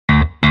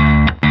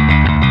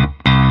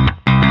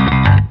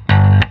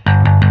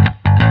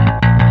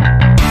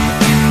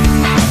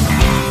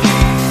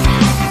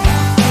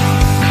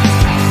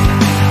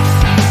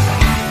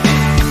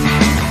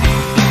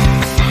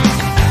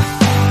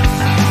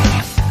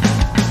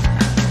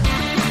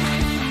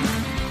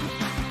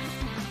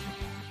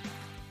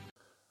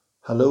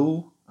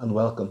Hello and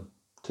welcome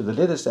to the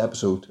latest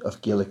episode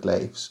of Gaelic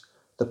Lives,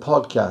 the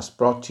podcast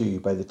brought to you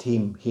by the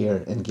team here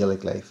in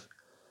Gaelic Life.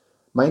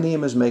 My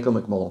name is Michael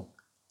McMullen,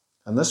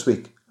 and this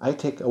week I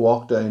take a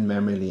walk down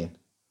memory lane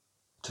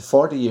to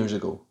 40 years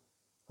ago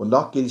when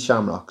Loughgiel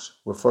Shamrocks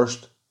were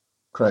first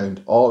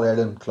crowned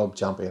All-Ireland club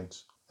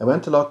champions. I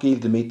went to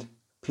Loughgiel to meet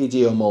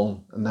PJ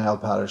O'Mullen and Niall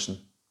Patterson,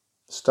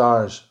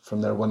 stars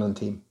from their winning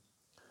team.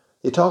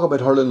 They talk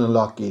about hurling in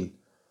Loughgiel,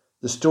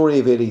 the story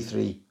of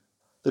 83,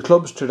 the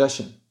club's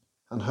tradition,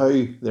 and how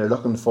they're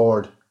looking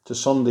forward to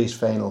Sunday's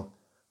final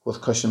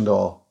with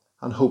Cushendall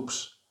and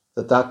hopes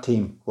that that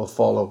team will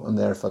follow in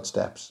their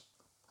footsteps.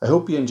 I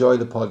hope you enjoy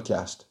the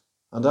podcast,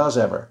 and as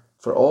ever,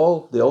 for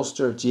all the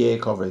Ulster GA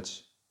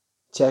coverage,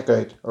 check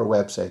out our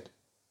website,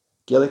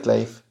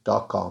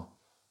 GaelicLife.com.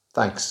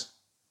 Thanks.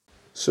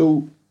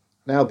 So,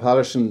 Niall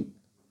Patterson,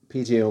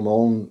 PJ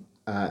O'Mullen,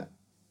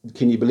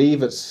 can you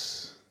believe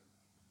it's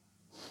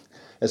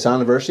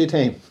anniversary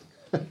time?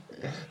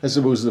 I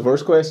suppose the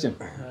first question.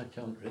 I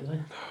can't really.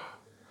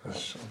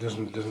 It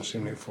doesn't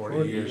seem like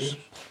 40 years.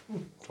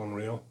 It's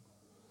unreal.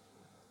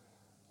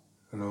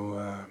 You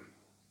know,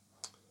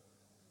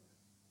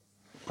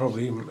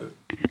 probably even,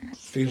 it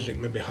feels like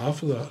maybe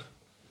half of that.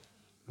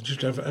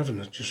 Just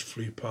everything just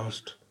flew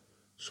past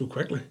so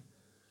quickly.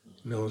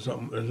 You know,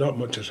 not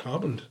much has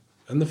happened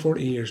in the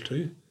 40 years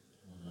too.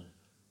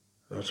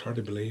 That's hard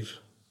to believe.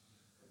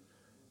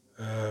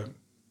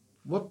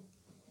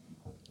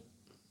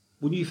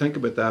 When you think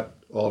about that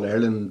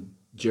All-Ireland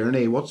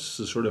journey, what's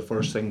the sort of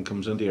first thing that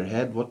comes into your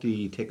head? What do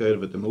you take out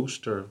of it the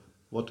most, or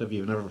what have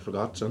you never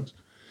forgot since?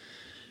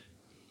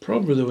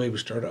 Probably the way we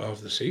started off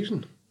the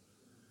season.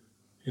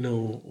 You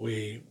know,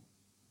 we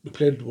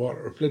played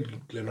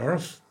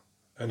Glenarth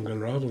and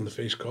Glenravel in the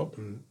Face Cup,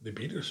 and they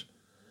beat us.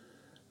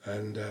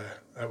 And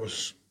that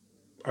was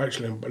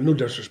actually, no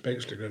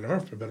disrespect to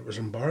Glenarth, but it was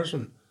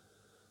embarrassing,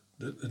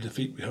 the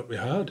defeat we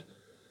had.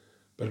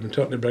 But I've been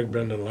talking to Big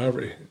Brendan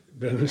Lavery.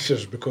 Brendan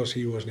says because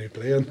he wasn't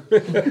playing.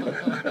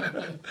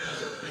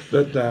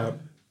 But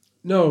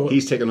no.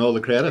 He's taking all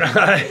the credit.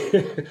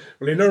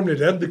 Well, he normally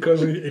did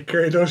because he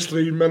carried us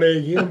through many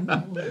a game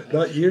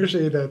that year, so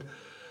he did.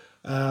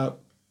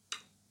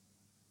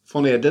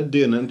 Funny, I did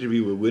do an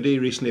interview with Woody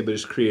recently about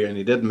his career, and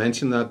he did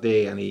mention that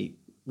day, and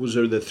was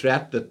there the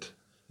threat that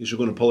he was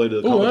going to pull out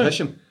of the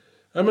competition?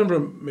 I remember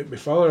my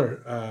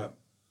father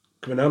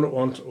coming out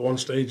at one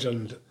stage,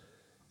 and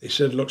he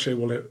said, look,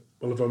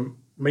 well, if I'm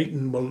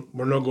meeting, well,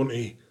 we're not going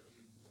to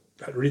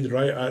read the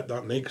riot out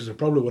that night, because there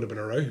probably would have been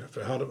a row if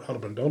it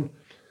had been done.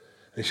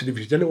 And he said, if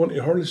you didn't want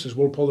to hurl, he says,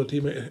 we'll pull the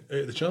team out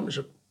of the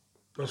championship.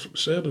 That's what we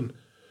said. And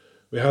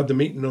we had the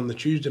meeting on the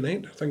Tuesday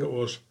night, I think it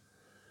was.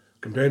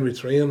 Combined, we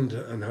trained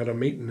and had a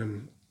meeting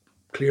and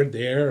cleared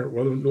the air.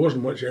 Well, there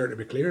wasn't much air to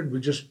be cleared. We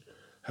just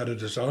had a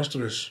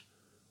disastrous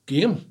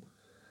game.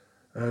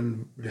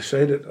 And we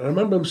decided, I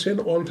remember him saying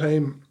at one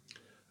time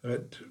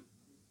that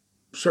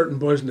certain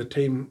boys in the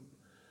team,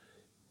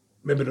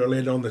 maybe they're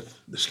laid on the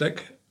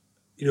stick.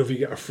 You know, if you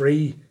get a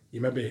free,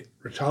 you maybe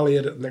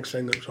retaliate it. Next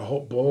thing, it's a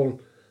hot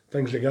ball,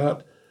 things like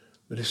that.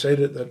 We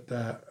decided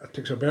that it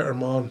takes a better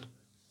man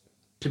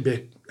to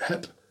be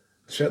hit,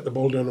 set the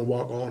ball down and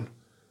walk on.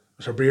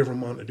 It's a braver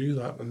man to do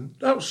that. And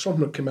that was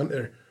something that came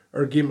into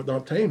our game at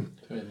that time.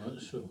 Very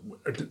much so.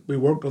 We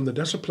worked on the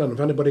discipline. If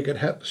anybody got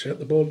hit, set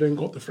the ball down,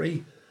 got the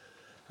free.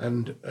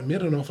 And it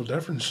made an awful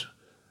difference.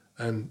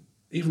 And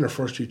even our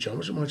first two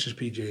championship matches,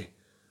 PJ.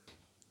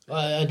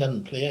 I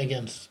didn't play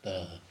against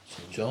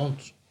St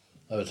John's.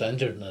 I was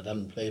injured and I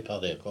didn't play.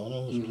 Paddy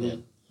O'Connell was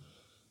playing.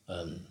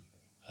 And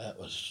that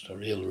was a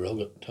real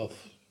rugged,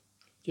 tough,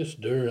 just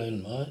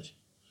do-around match.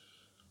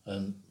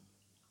 And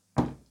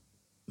I'm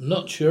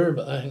not sure,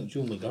 but I think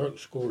Joe McGurk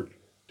scored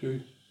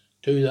two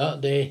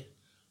that day,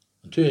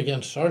 and 2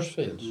 against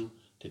Sarsfields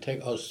to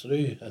take us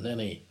through. And then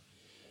he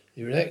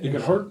reckoned. You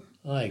got hurt?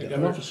 Aye, he got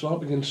hurt. Off a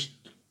slap against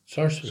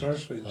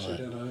Sarsfields. He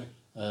did, aye.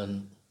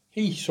 And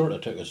he sort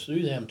of took us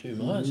through them 2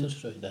 matches,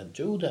 so that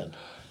Joe did.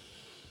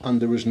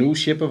 And there was no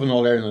shape of an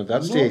All-Ireland at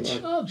that stage?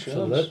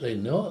 Absolutely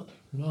not.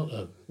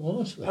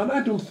 Honestly. And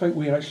I don't think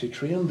we actually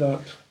trained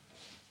that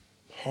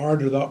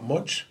hard or that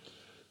much.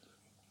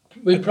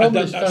 We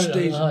probably at that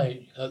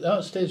started at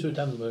that stage we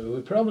didn't.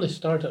 We probably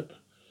started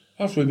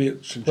after we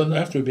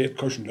beat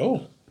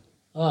Cushendall.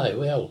 Aye,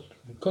 well,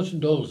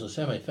 Cushendall was the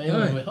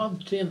semi-final. Aye. We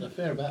had trained a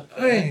fair bit.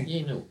 Aye.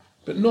 You know.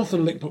 But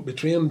nothing like what we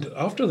trained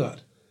after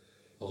that.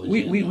 Oh,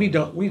 we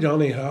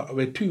Donny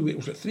had 2 weeks.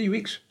 Was it 3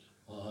 weeks?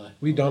 Aye.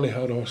 We Donny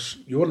had us.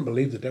 You wouldn't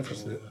believe the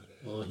difference in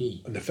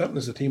the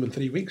fitness of the team in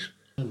 3 weeks.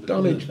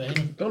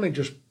 Donny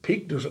just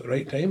peaked us at the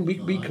right time.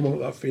 We come out of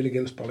that field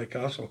against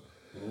Ballycastle.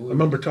 I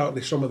remember talking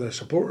to some of the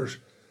supporters,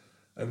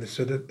 and they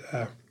said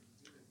that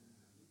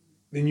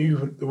they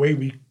knew the way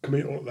we come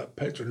out on that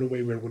pitch, there's no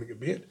way we were going to get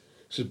beat.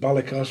 Says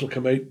Ballycastle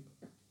come out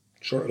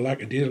sort of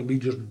lackadaisical, we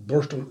just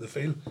burst onto the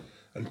field,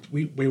 and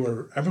we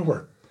were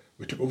everywhere.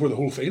 We took over the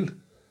whole field,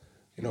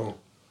 you know.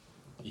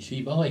 You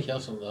see,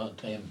 Ballycastle at that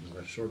time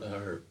were sort of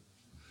our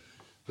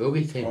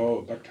bogey team.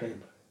 Oh, big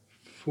time.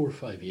 4 or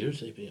 5 years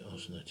they beat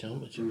us in the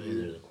championship,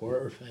 either the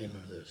quarter final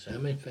or the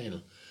semi-final.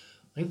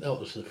 I think that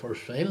was the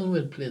first final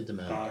we'd played them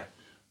in.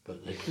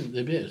 But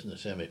they beat us in the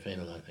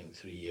semi-final, I think,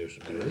 3 years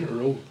in a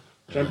row.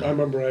 I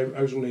remember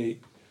I was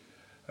only,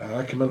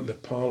 I came into the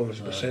panel, I was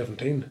about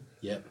 17.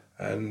 Yep.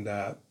 And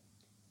I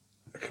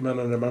came in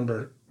and I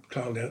remember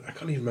telling you, I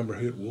can't even remember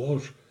who it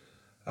was.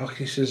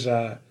 Actually says,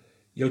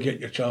 you'll get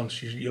your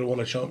chance, you'll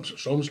win a chance at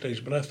some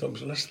stage. But I thought,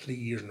 that's 3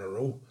 years in a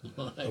row.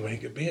 And we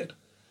could beat.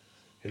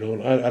 You know,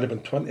 and I'd have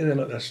been 20 then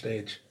at this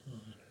stage.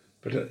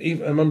 But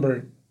even I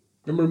remember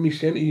me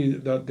saying to you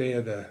that day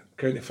of the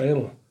county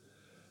final,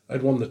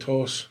 I'd won the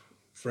toss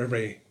for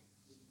every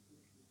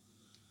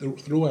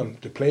throw-in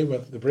to play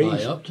with the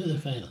Breeze. Up to the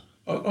final.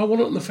 I won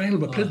it in the final,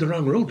 but played the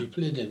wrong road. You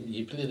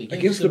played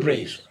against the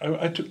Breeze.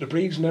 I took the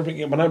Breeze and every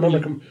game, and I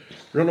remember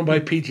running by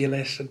PG and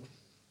I said,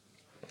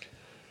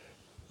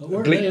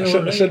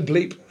 I said,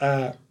 Bleep,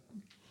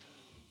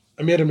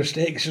 I made a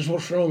mistake. He says,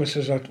 what's wrong? I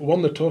says, I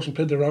won the toss and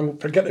played the wrong.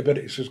 Forget about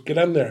it. He says, get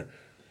in there.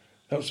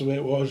 That's the way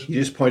it was. You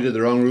just pointed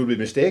the wrong road by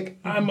mistake?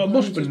 I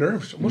must have been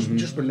nervous. I must have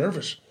just been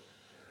nervous.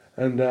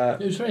 And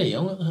he was very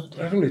young at that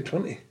time. I was only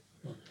 20.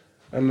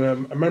 And I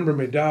remember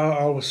my dad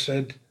always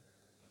said,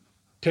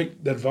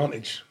 take the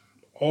advantage.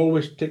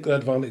 Always take the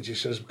advantage, he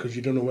says, because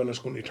you don't know when it's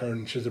going to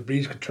turn. He says the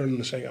Breeze could turn in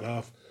the second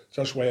half.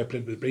 So that's why I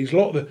played with the Breeze. A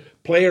lot of the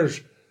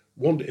players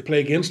wanted to play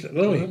against it,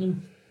 really.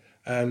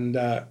 And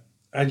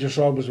I just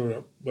always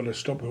would have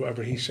stopped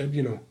whatever he said,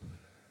 you know.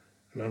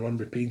 And I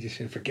remember PG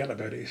saying, forget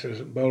about it. He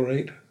says, well,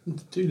 right.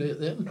 It's too late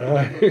then.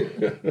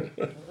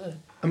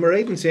 Am I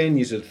right in saying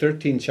you had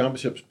 13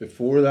 championships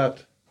before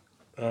that?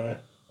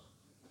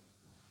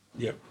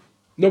 Yep.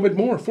 No, but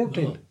more,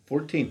 14. No.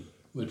 14.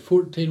 With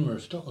 14, we were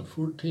stuck at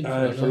 14 for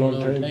a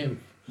long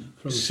time.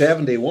 From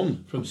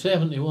 71. From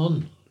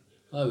 71.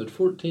 With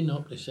 14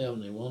 up to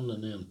 71,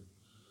 and then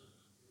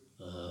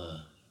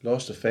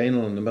lost the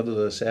final in the middle of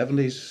the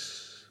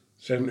 70s.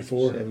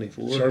 74.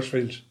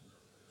 Sarsfields.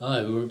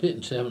 We were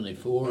beating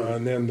 74.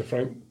 And then the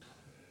Frank.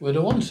 We'd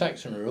have won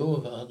 6 in a row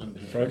if it hadn't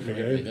been Frank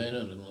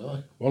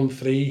McGowan.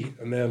 1-3,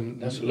 and then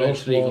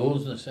lost 3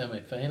 goals in the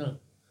semi-final.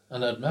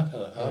 And I'd admit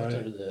it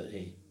after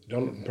he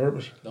done it on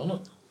purpose. Done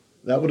it.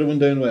 That would have went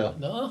down well.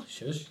 No,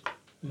 shush.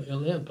 You'll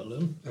let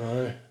balloon.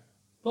 Aye.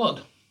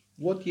 But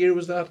what year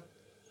was that?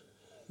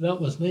 That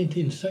was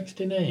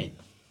 1969.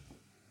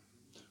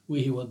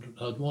 We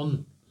had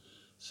won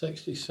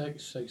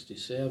 66,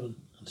 67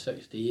 and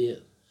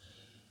 68.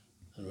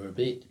 And we were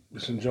beat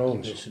St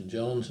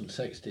John's in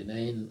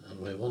 69, and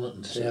we won it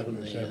in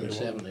 70 and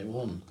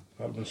 71.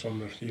 That was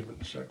some achievement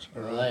in 6.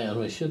 Aye, and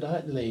we should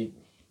actually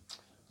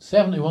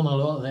 71, a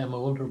lot of them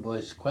older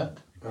boys quit,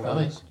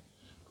 finished.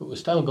 But we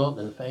still got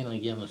to the final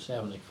again in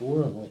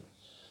 74, and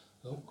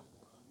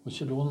we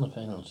should have won the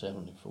final in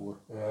 74.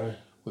 Aye.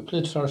 We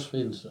played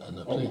Sarsfields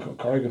and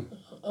Corrigan.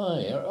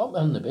 Aye, up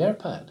in the Bear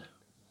Pit.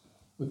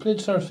 We played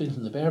Sarsfields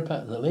in the Bear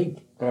Pit in the league.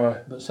 Aye.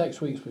 About 6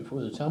 weeks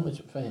before the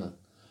championship final.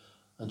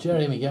 And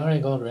Jerry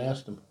McGarry, God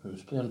rest him, who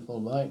was playing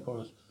full back for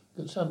us,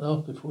 got sent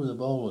off before the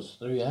ball was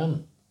through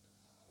in.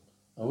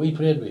 And we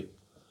played with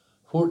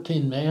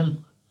 14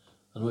 men,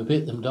 and we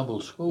beat them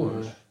double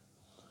scores.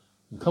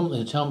 And come to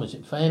the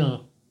championship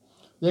final,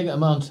 they got a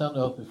man sent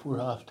off before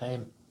half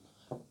time,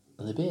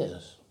 and they beat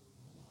us.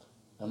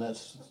 And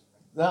it's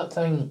that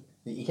thing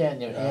that you get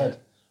in your head,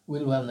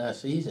 we'll win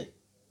this easy.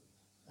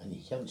 And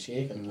you can't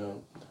shake it.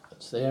 No.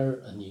 It's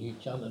there, and you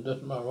can't, it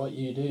doesn't matter what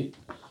you do.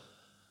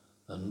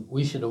 And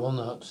we should have won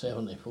that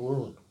 74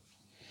 one.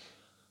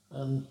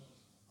 And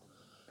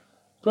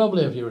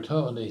probably if you were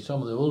talking to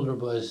some of the older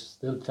boys,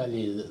 they'll tell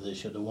you that they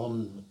should have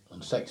won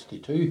in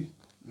 62.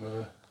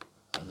 And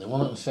they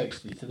won it in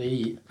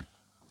 63.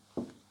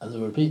 And they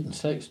were beaten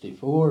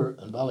 64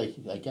 in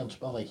against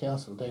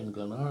Ballycastle down in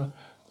Glenara.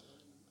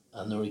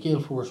 And there were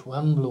gale force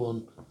wind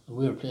blowing, and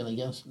we were playing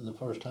against it in the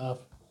first half.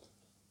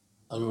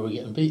 And we were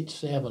getting beat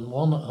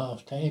 7-1 at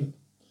half time.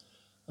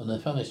 And they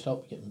finished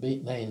up getting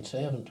beat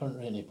 9-7, turned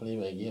around to play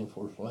with a gale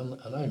force wind,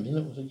 and I mean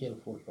it was a gale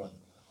force wind.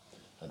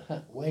 And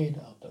hit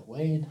wide after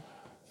wide,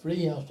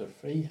 free after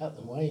free, hit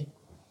them wide.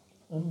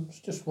 And it's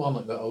just one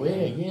that got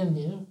away again,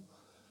 you know.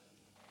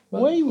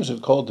 But why was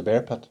it called the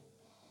Bear Pit?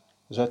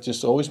 Has that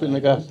just always been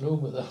like that? No,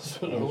 but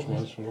that's what it was.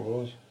 That's what it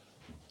was.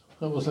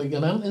 It was like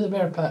going into the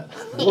Bear Pit.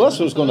 Well, that's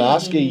what I was going to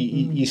ask you.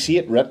 You see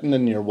it written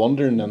and you're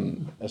wondering,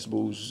 and I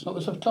suppose... It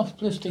was a tough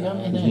place to get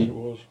into. It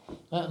was.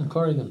 That and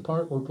Corrigan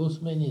Park were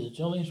both many of the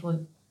jollies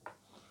weren't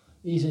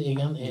easy to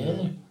get into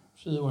either,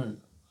 so they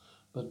weren't.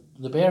 But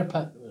the Bear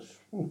Pit was...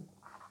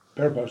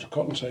 Bear Pit was a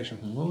cotton station.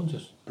 No,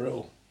 just...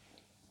 Brutal.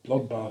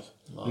 Bloodbath.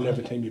 And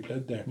every time you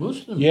played there.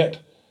 Most of them. Yet,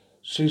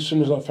 see, as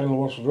soon as that final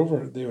was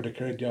over, they would have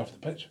carried you off the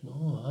pitch.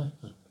 No,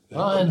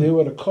 They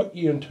would have cut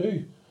you in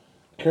two.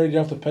 Carried you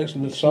off the pitch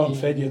and sat and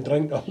fed you a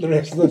drink all the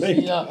rest of the night.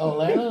 See that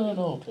Lennon and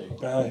all too.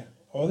 Aye.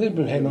 Oh, they'd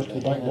been heading us to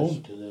the back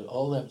home.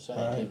 All them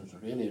side teams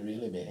really,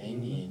 really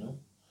behind you, you know.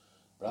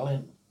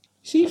 Brilliant.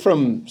 See,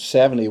 from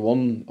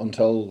 71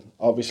 until,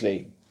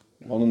 obviously,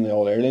 winning the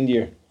All-Ireland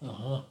year,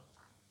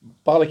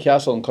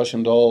 Ballycastle and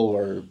Cushendall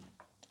were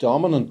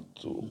dominant.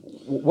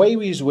 Why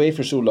were you away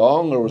for so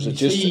long, or was it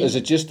just is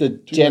it just a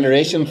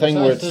generation thing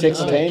where it takes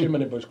Too time?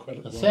 many boys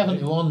quit. At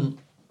 71,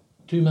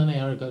 too many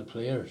our good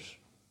players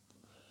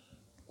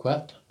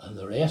quit, and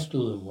the rest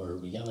of them were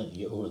beginning to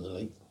get over the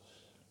line.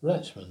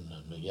 Richmond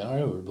and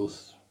McGarry were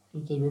both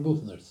in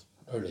their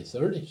early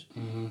 30s.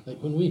 Like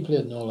when we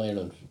played an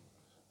All-Ireland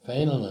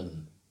final,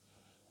 and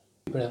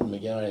Brendan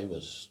McGarry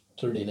was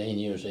 39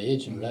 years of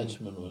age and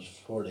Richmond was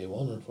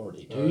 41 or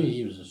 42,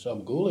 he was a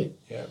sub-goalie.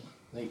 Yeah.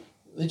 Like,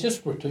 they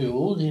just were too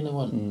old, you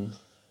know, and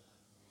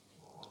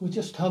we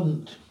just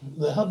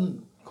they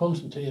hadn't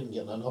concentrated on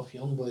getting enough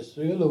young boys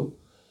through, although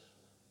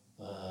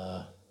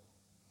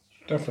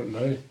Different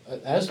now.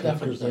 That's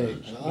different.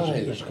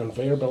 There's a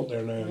conveyor belt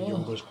there now,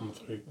 young boys coming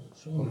through.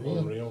 It's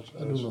unreal. So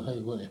I don't know how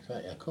you're going to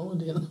try to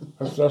accommodate them.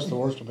 that's the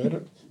worst about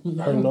it.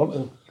 Hanging on to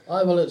them.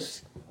 Well,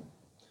 it's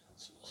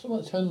so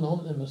much hanging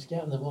on to them, it's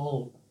getting them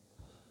all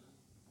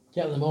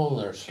in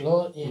their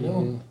slot, you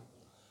know.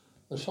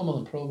 There's some of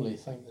them probably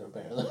think they're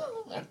better than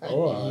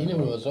you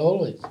know, as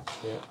always.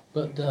 Yeah.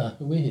 But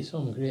we have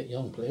some great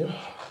young players.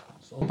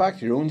 Back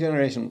to your own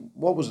generation,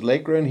 what was it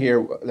like around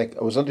here? Like,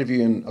 I was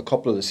interviewing a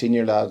couple of the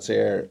senior lads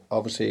there,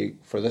 obviously,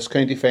 for this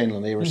county final,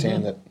 and they were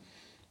saying that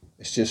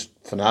it's just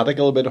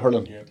fanatical about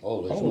hurling. Yeah.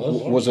 Always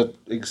Was it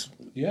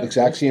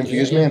exact same for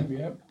you,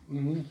 man?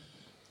 Yeah.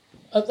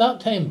 At that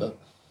time, but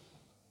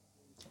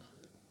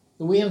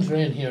the Waynes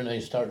around here now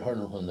start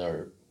hurling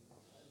when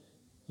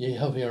you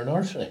have your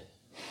nursery,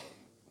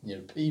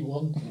 your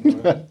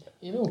P1,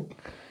 you know.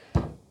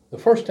 The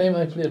first time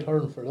I played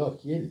hurling for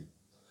Loughgiel,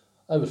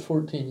 I was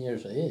 14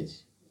 years of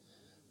age,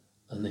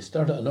 and they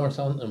started a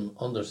Northampton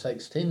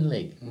under-16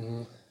 league,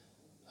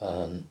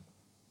 and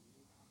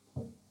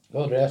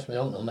God rest my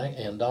Uncle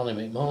Nicky and Donny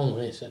McMahon,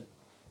 they said,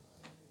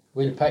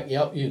 we'll pick you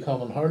up, you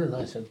come and hurl, and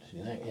I said,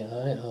 Nicky,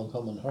 aye, I'll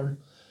come and hurl.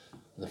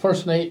 The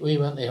first night we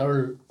went to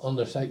hurl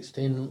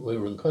under-16, we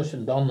were in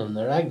Cushion in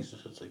their eggs,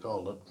 as they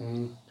called it,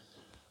 and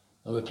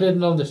we played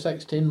an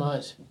under-16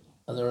 match,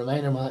 and there were a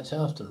minor match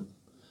after,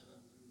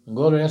 and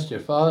God rest your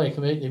father, he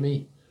came out to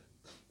me,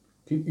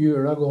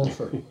 you're a going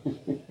for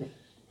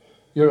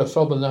you're a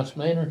sub in that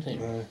minor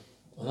team. And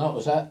that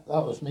was it.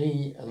 That was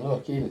me and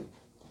Loughgiel.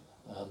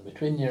 And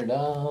between your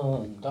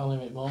dad and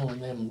Donny McMahon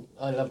and them,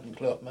 I lived in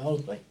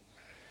Cloughmills, like.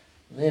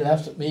 And they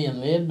left at me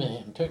and laid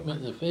me and took me to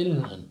the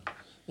field, and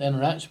then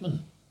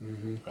Richmond.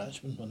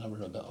 Richmond, whenever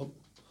I got up,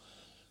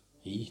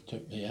 he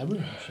took me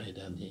everywhere, so he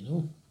did, you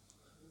know.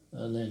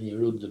 And then he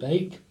rode the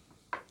bike,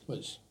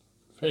 which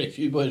very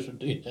few boys would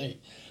do now.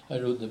 I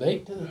rode the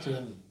bike to the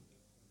team.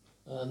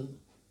 And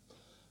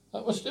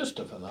that was just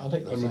a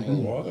fanatical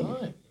thing.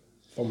 Walking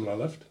from the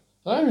lift.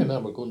 I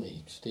remember going to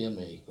stay in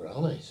my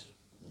granny's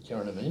in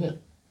Carnamina,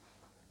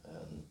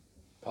 and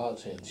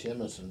Patsy and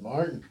Seamus and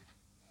Martin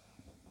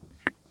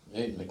out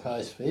in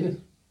Mackay's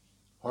field,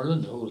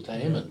 hurling the whole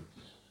time, and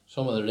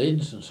some of the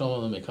Reeds and some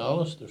of the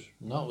McAllisters,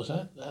 and that was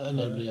it. And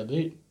everybody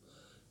about.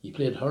 He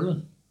played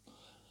hurling.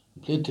 He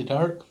played to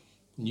dark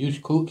and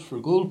used coats for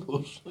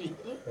goalposts.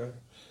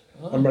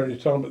 I remember you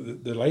talking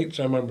about the lights.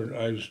 I remember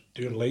I was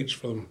doing lights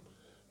for them.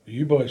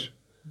 You boys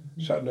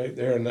sitting out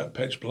there in that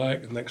pitch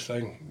black, and next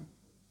thing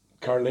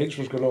car lights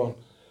was going on.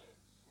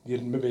 You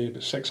had maybe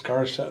about 6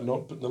 cars sitting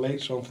up putting the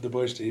lights on for the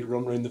boys to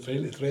run around the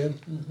field to train.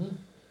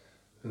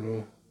 You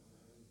know,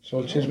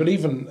 so it changed. But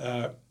even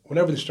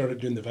whenever they started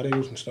doing the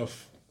videos and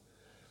stuff,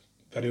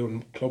 video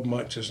and club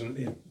matches,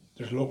 and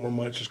there's a lot more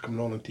matches coming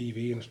on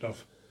TV and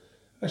stuff.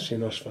 I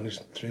seen us finish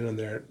training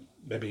there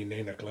maybe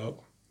 9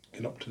 o'clock,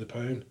 getting up to the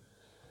pound.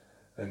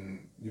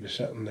 And you'd be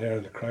sitting there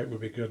and the crowd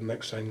would be good, and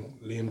next thing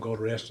Liam, God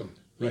rest him,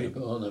 right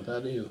on the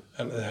video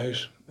into the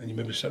house, and you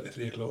maybe sit at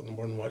 3 o'clock in the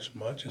morning watching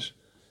matches.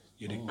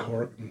 You'd have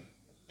Cork and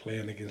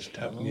playing against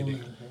Tipton, you'd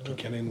have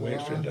Kilkenny and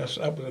Wexford.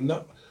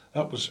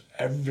 That was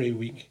every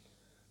week.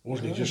 It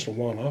wasn't just a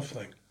one-off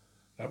thing.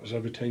 That was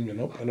every time you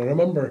went up. And I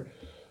remember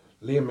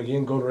Liam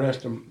again, God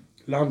rest him,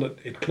 landed,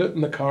 he'd clipped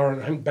in the car,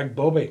 and I think Big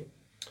Bobby,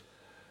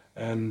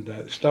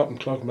 and stopped in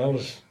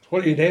Cloughmills.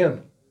 What are you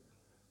doing?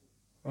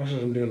 I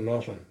said, I'm doing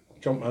nothing.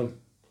 Jump in.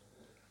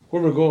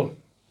 Where we're going?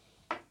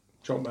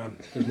 Jump in.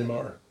 Doesn't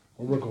matter.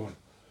 Where we're going.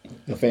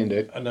 You'll find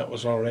out. And that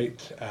was all right.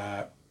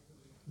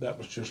 That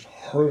was just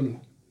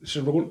hurling.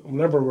 So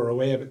whenever we're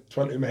away about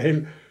 20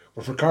 mile,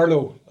 we're for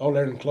Carlow,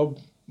 All-Ireland Club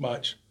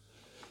match.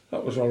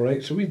 That was all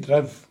right. So we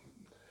drove,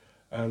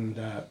 and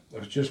it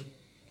was just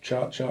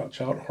chat,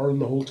 hurling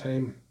the whole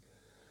time.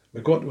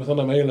 We got within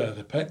a mile of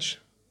the pitch.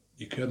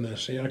 You couldn't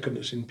see. I couldn't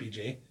have seen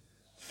PJ.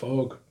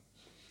 Fog.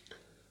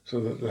 So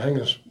the thing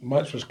is,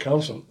 match was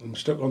cancelled and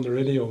stuck on the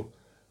radio.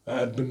 I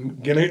had been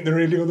getting out the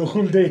radio the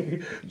whole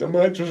day. The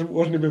match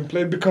wasn't even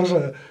played because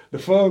of the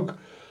fog.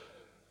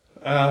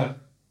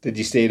 Did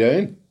you stay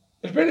down?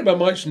 There's been a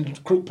match in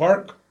Croke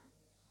Park.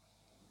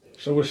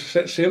 So we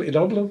set sail to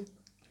Dublin.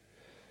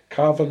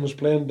 Cavan was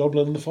playing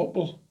Dublin in the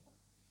football.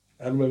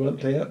 And we went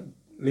to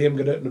it. Liam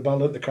got out and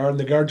abandoned the car, and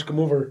the guards come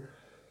over.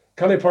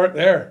 Can I park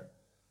there?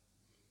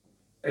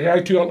 I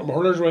had 2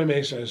 hurlers with me,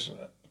 he says.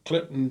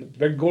 Clinton,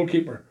 big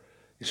goalkeeper.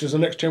 He says, the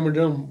next time we're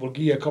down, we'll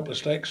give you a couple of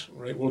sticks,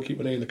 right? We'll keep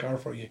an eye in the car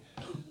for you.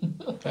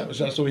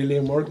 That's the way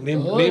Liam worked.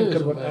 Liam could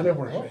have went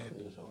anywhere.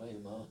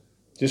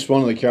 Just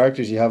one of the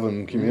characters you have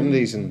in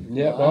communities. And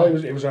Yeah, well,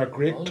 he was a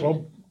great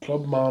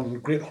club man,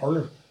 great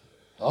hurler.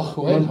 Oh,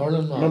 well,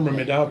 hurling man. Remember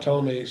my dad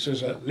telling me, he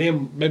says,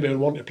 Liam, maybe I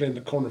want to play in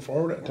the corner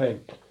forward at the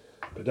time.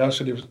 But Dad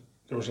said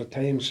there was a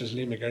time, he says,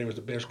 Liam McGarry was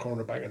the best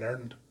cornerback in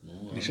Ireland.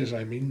 And he says,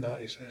 I mean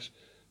that, he says.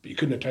 But you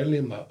couldn't have told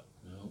Liam that.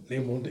 No.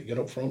 Liam wanted to get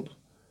up front.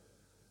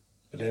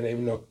 But then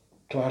even though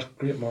class,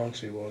 great man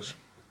he was.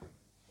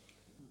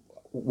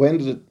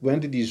 when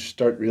did you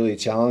start really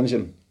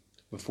challenging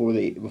before the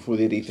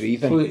 83 thing?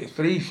 Before the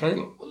 83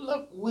 final. Well,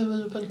 look,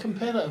 we've been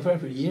competitive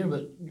every year,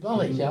 but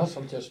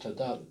Ballycastle just had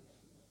that.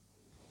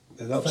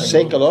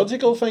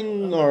 Psychological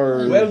thing,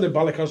 or Well, the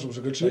Ballycastle was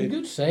a good It was a side.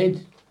 good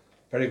side.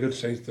 Very good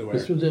side they were.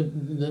 This was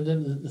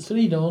the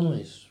three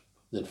Donnellys.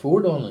 They had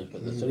four Donnellys,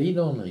 but the three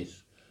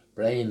Donnellys,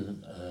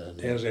 Brian and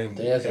Desi and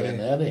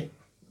Eddie,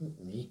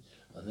 me,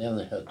 and then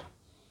they had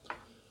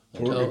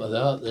on top of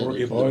that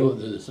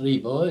the three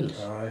boys.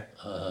 Aye.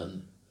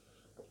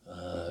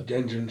 And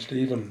Ginger and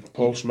Stephen,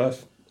 Paul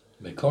Smith,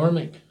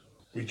 McCormick.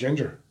 with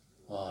Ginger,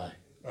 Aye.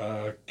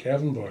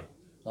 Kevin Boy.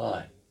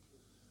 Aye.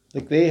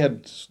 like they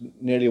had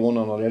nearly won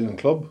on an Ireland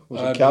club.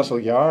 Was it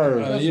Castlegar,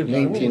 Castlegar,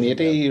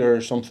 1980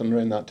 or something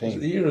around that Was it time?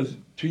 the year,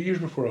 2 years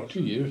before us?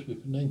 2 years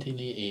before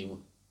 1980.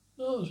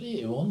 No, it was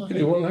 81. I think.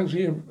 81, thanks,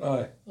 year.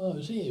 Aye. Oh, it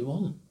was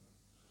 81.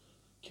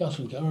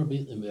 Castlegar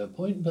beat them by a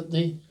point, but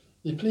they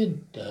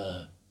played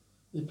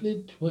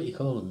what you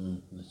call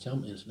them, the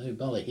champions now,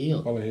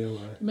 Ballyhale. Ballyhale,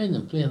 aye. I made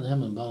them playing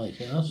them in I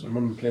Ballycastle.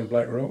 remember playing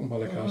Black Rock and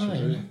Ballycastle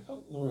too.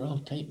 They were all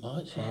tight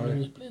matches.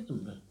 Aye.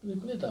 They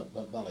played that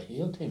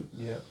Ballyhale team.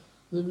 Yeah.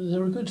 They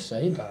were a good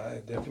side.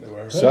 Aye, definitely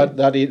were. So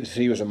that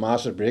 83 was a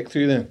massive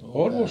breakthrough then.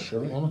 Oh, it was,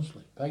 surely.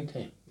 Honestly, big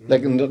time.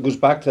 Like, and it goes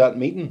back to that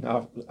meeting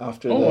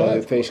after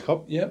the Face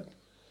Cup. Yep.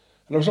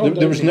 And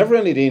There was never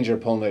any danger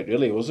upon it,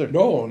 really, was there?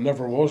 No,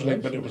 never was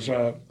like, but it was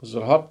Was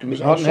it a hot was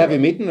and heavy also-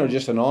 meeting, or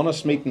just an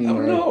honest meeting? I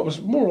Or? don't know, it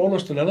was more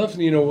honest than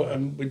anything, you know,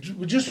 and we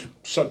just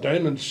sat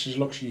down and says,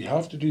 look, you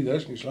have to do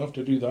this and you have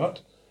to do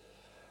that.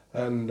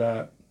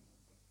 And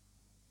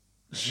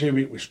say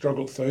we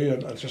struggled through,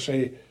 and to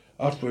say,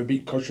 after we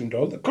beat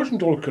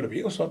Cushendall could have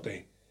beat us that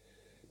day.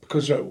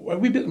 Because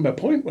we beat them by a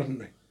point, wasn't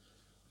we?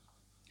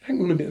 I think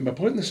we only beat them by a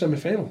point in the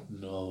semi-final.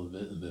 No, we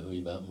beat them by a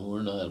wee bit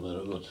more now, but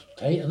it was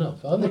tight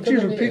enough. Oh, they But could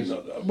have geez, beat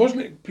us.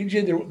 wasn't it,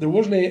 PJ, there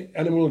wasn't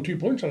any more than 2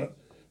 points on it.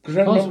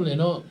 Because Possibly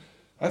not.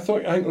 I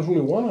think there was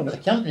only one on I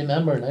it. can't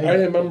remember now. I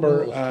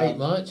remember, It was a tight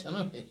match,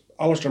 anyway.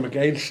 Alistair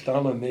McGuire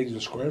standing in the edge of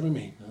the square with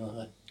me.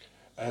 Aye.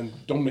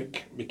 And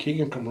Dominic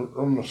McKeegan come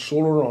running a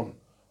solo run,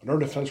 and our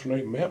defence went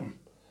out and met him.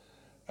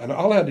 And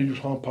all I had to do was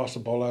hand pass the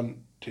ball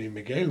on to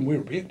Miguel, and we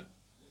were beat.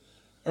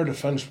 Our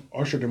defence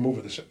ushered him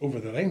over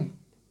the line,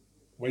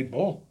 wide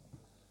ball.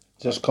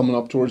 Just coming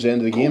up towards the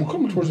end of the game.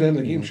 Coming towards the end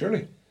of the game,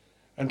 surely.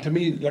 And to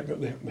me, like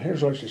the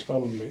hair's actually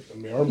standing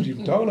on my arms,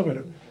 even talking about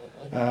it.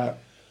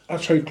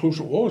 That's how close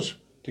it was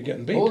to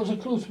getting beat. Oh, it was a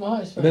close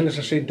match. And then, as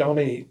I say,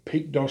 Donny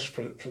peaked us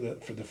for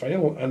the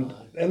final. And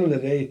at the end of the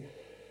day,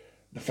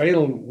 the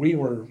final, we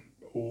were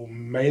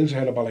miles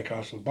ahead of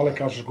Ballycastle.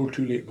 Ballycastle scored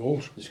 2 late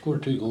goals. They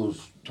scored 2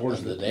 goals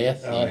Towards towards the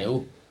death, aye. you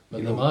know. But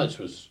You the know, match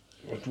was,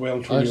 It was well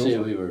I'd truly say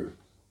over. we were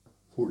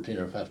 14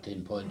 or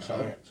 15 points Aye.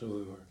 up. So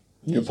we were.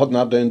 You're putting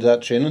that down to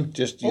that training.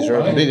 Just you're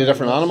a aye. completely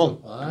different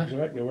animal. Aye.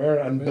 Exactly where.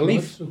 And Very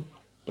belief. much so.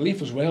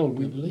 Belief as well.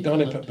 Belief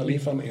Donny in put it,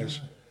 belief yeah. into us.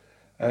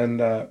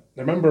 And I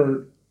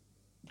remember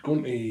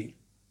going to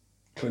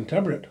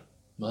Clintabret.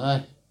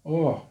 Aye.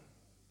 Oh,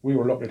 we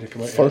were lucky to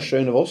come out. First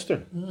round of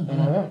Ulster.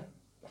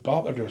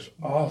 Battered us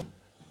off.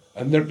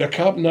 And their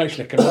captain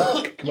actually come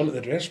into the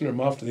dressing room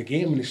after the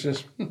game, and he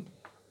says,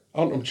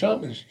 aren't them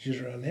champions?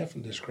 You're an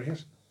effing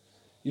disgrace.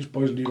 You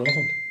boys do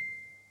nothing.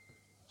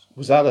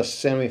 Was that a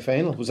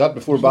semi-final? Was that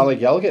before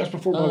Ballygalget? That's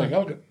before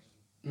Ballygalget.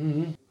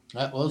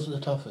 That was the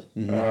toughie.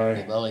 The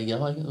Aye.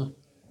 Ballygalligan.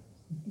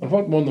 And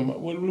what won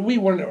them? Well, we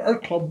weren't, our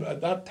club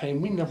at that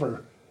time, we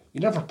never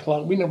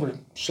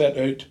set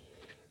out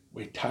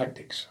with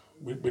tactics.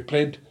 We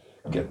played,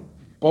 get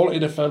ball to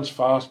defence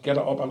fast, get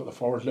it up into the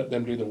forwards, let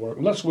them do the work.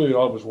 And that's the way we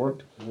always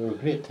worked. We were a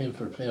great team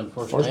for playing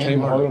first Time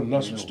hurling, hurling,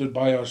 that's you what know. stood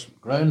by us.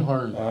 Ground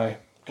hurling. Aye.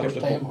 First Kept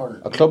it time up.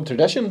 hurling. A club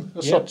tradition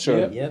as such,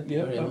 or? Yep,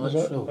 very that was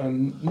much it. so.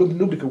 And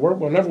nobody could work.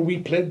 Whenever we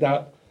played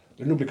that,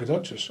 nobody could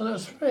touch us. And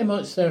it's very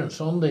much there on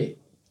Sunday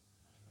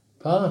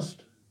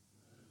past.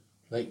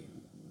 Like,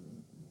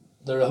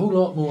 there's a whole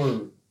lot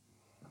more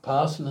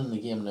passing in the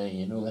game now,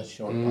 you know, less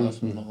short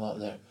passing and all that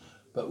there.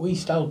 But we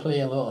still play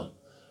a lot.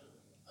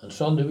 On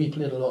Sunday we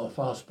played a lot of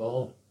fast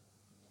ball,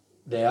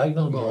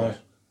 diagonal balls,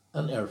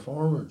 and our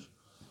forwards.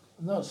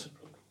 And that's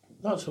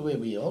the way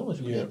we always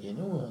played, you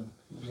know.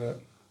 And Was that.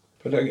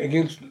 But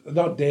against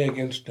that day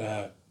against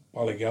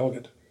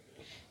Ballygalget,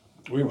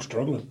 we were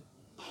struggling.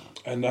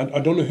 And I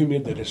don't know who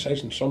made the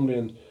decision. Somebody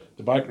in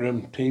the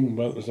backroom team,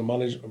 well, it was the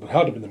management, it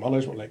had to be the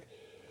management, like,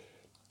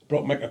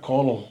 brought Mick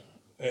O'Connell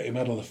in the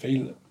middle of the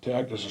field to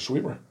act as a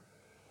sweeper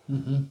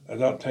at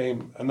that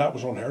time, and that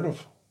was unheard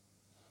of.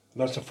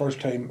 And that's the first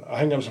time, I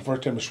think that was the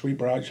first time a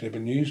sweeper actually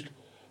been used,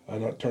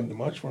 and that turned the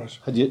match for us.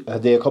 Had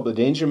they a couple of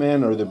danger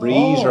men or the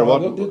breeze or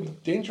what? They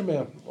danger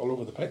men all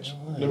over the pitch.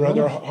 They're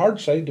a hard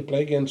side to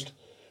play against.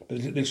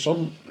 But there's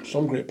some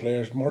great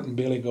players. Martin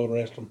Bailey, God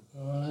rest him,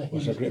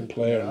 was a great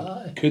player.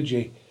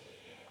 Coogee,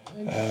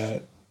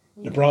 the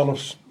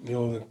Branovs,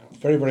 the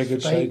very, very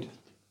good side.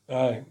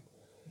 Aye.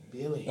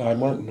 Bailey. Aye,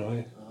 Martin,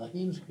 aye.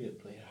 He was a great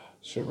player.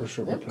 Super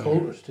Them player.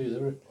 Coulters too, they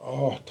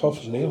were Tough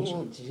as nails.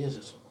 oh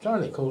Jesus.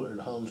 Charlie Coulter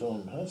the hands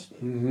on has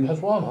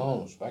one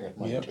hand back at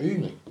my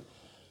two like.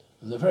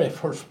 And the very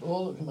first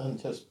ball that came in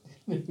just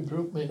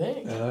broke my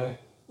leg. Aye.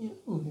 You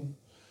know,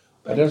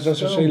 But as I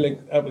say,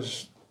 like that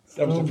was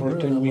the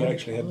first time we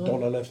actually had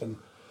done anything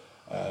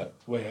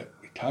with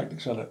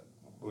tactics in it,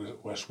 with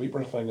a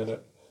sweeper thing in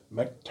it.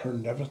 Mick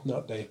turned everything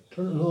that day.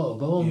 turned a lot of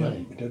ball,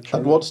 man. We did.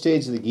 At what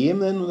stage of the game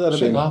then would that have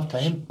been? Half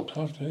time.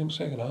 Half time,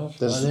 second half.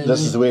 This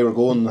is the way we're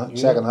going,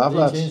 second half, They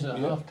lads. changed it at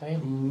half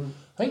time.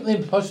 I think they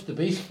pushed the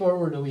beast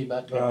forward a wee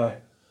bit. Aye.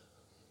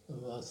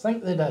 I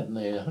think they did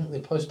now. I think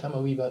they pushed him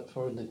a wee bit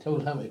forward. They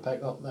told him to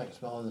pick up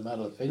Maxwell in the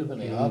middle of the field when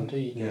he had to.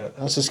 Yeah.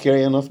 That's a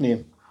scary enough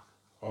name.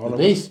 Oh, The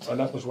Beast. And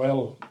that was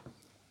well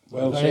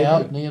Very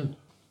said. apt name.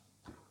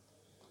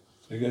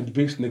 They got the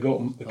Beast, and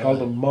they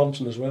called him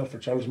Monson as well, for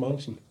Charles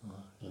Monson.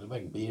 He had a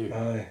big beard.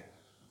 Aye.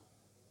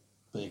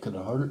 But he could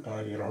have hurt.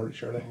 Aye, you got hurt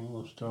surely.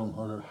 Oh, strong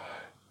hurter.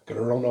 Could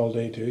have run all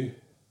day too.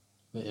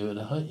 But he would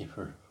have hit you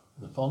for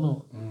the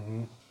funnel.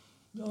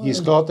 He's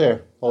got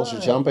there, Ulster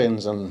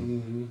champions,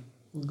 and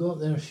We got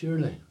there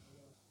surely.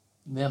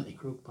 Empty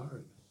Crook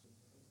Park.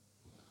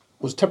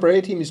 was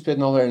Tipperary team he's played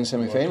in All Ireland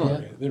semi-final.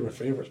 Yeah. They were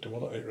favourites to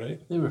win it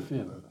outright. They were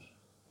favourites.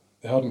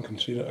 They hadn't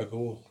conceded a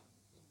goal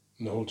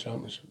in the whole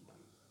championship.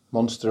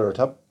 Munster or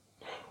Tip.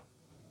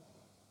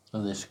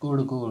 And they scored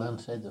a goal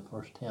inside the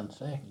first 10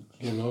 seconds.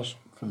 Again, us.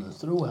 From the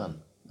throw-in.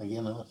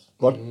 Again, us.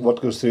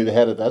 What goes through the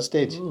head at that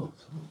stage? Oh,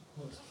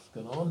 what's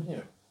going on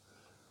here?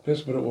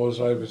 That's what it was.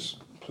 I was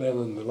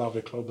playing in the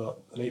Loughgiel club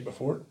the night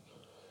before,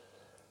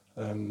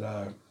 and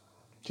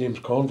James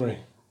Convery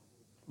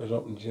was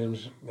up, and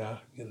James,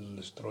 you'll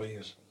destroy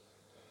us.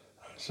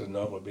 I said,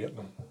 no, we're beating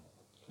them.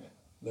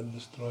 They'll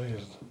destroy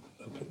us.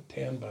 They'll put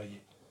 10 by you.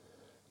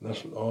 And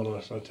that's all of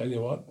us. I'll tell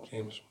you what,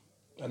 James,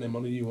 any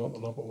money you want,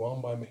 they'll not put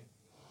one by me.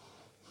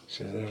 He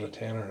says, there's a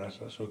tenner. I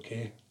said, that's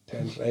okay.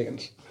 10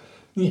 seconds.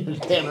 Your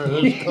tenor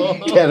was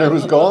gone. Tenor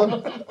was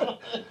gone.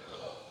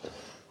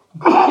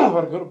 But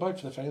I got it back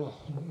for the final.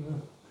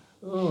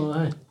 Oh,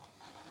 aye.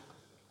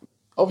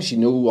 Obviously,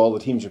 you know all the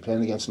teams you're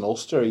playing against in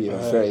Ulster. You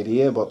have a fair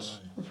idea, but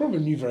We probably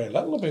knew very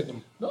little about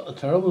them. Not a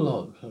terrible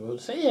lot. I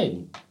would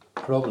say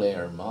probably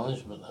our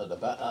management had a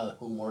bit of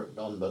homework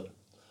done, but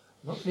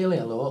not really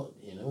a lot,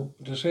 you know.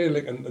 To say,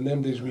 like, in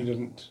them days we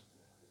didn't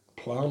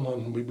plan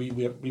on,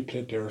 we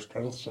played to our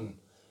strengths and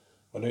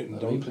went out and We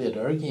done. played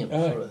our game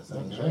Aye, sort of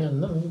thing. that's Aye,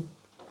 and we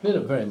played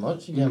it very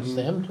much against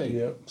them too.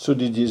 Yeah. so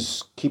did you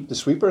keep the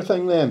sweeper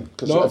thing then?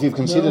 Because if you've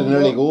conceded an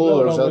early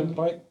goal, or is we that went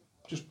back,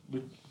 just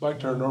back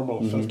to our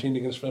normal 15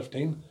 against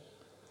 15.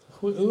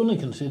 We only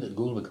conceded a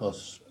goal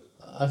because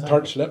I think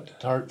Tart slipped.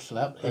 Tart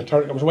slept. It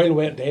was a wild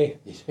wet day.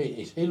 His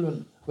heel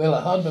went, well,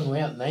 it had been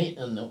wet night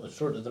and it was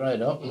sort of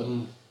dried up, but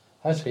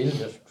his heel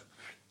just.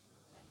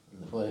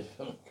 And the boy,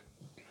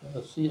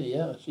 I see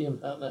him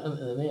hitting it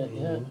into the net,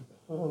 yeah.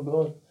 Oh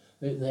God,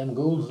 out them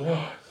goals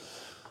there.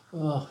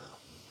 Oh,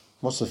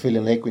 what's the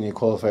feeling like when you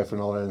qualify for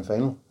an All Ireland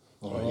final?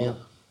 oh yeah.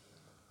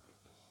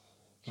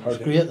 It's hard It's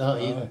to- great that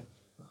Aye. either.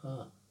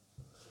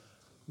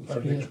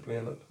 Hard to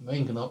explain it.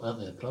 Mine came up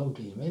into the club,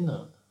 do you mean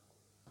that?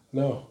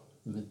 No.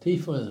 The tea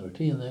for them, they were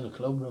tea in the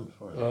club rooms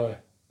for it. Aye.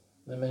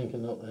 They mine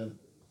came up in.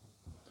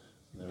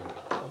 They were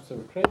proud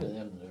of them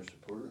and their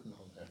supporters and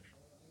all that.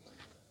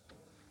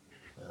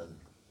 And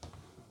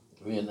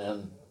we went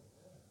in,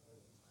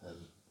 and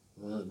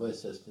one of the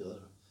boys says to the other,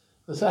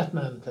 what's that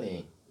man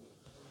playing?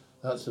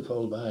 That's the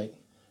full back.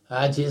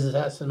 Ah, Jesus,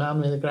 that's the man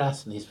with the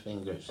grass in his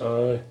fingers.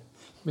 Aye.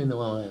 I mean, the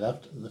one I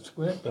left in the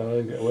square.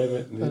 Aye, get away with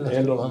it. I And the left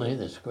end the of one it. out in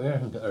the square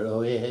and got our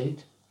away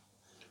out.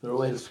 They're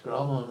away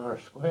scrum on our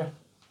square.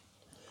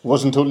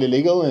 Wasn't totally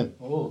legal then.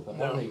 Oh, but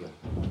illegal.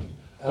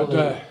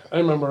 But I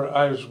remember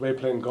I was away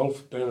playing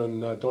golf down in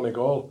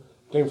Donegal,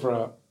 down for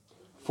a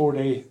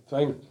 4-day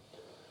thing.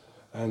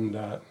 And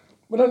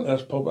went into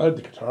this pub. I had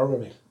the guitar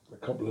with me, a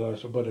couple of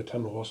hours, about a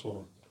tin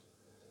whistle.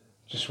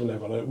 Just when I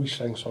went out, we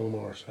sang song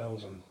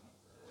ourselves and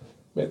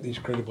met these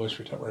crowd of boys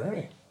for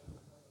Tipperary.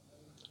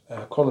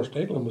 Conor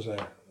Stegling was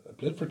there,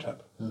 played for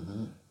Tip.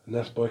 And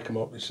this boy came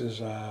up, he says,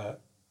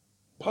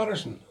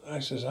 Patterson. I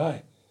says,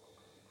 aye.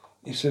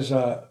 He says,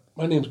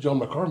 my name's John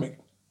McCormick.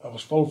 I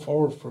was full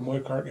forward for Moy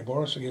Cartney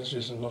Boris against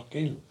us in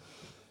Loughgiel.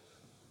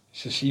 He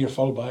says, see, you're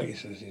full back. He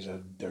says, he's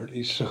a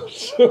dirty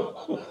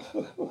soul.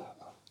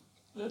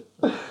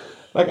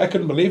 Like, I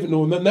couldn't believe it.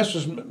 No, and then this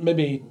was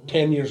maybe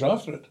 10 years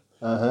after it.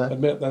 I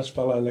met this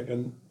fella, like,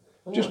 and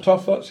just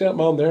tough. See that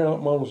man there? That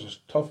man was as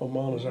tough a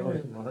man as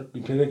ever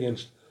we played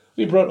against.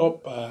 We brought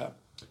up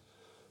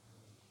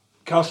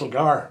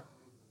Castlegar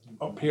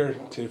up here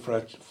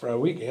for a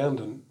weekend,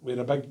 and we had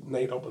a big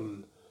night up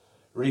in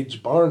Reed's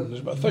barn.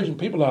 There's about 1,000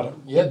 people at it.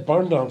 Yeah. Big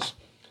barn dance.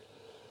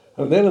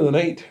 And at the end of the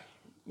night,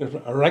 there's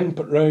a ring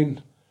put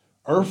round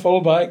our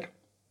fullback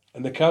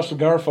and the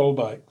Castlegar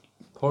fullback.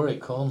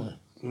 Porrick Conley.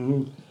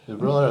 Mm-hmm. The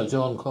brother of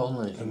John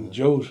Conley. And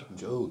Joe's.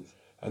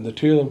 And the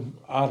two of them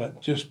at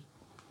it, just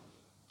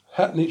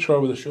hitting each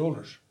other with the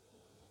shoulders.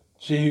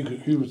 See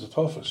who was the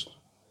toughest.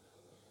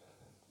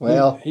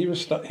 Well, he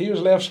was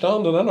left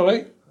standing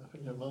anyway.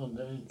 Your man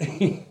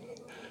down.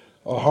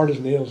 Oh, hard as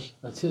nails.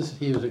 That's just,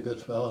 he was a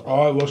good fella.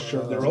 Oh, I was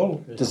sure they're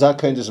all. does that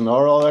count as an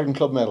All-Ireland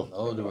club medal?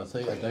 Oh, do I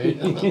think I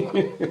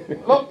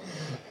doubt. Look,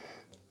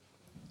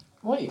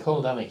 what do you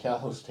call Danny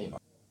Cahill's team?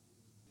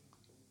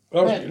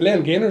 That was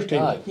Len Gaynor's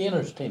team.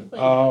 Gaynor's team.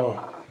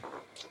 Oh.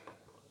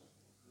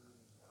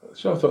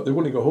 So I thought they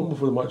wouldn't go home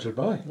before the match was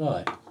by.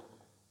 Right.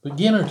 But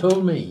Gaynor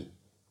told me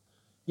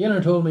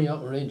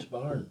up in Reed's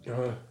barn.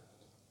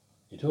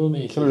 He told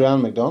me.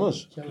 Kilran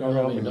McDonough's.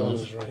 Kilran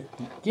McDonough's. Right.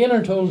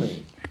 Gaynor told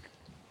me.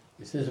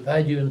 He says, if I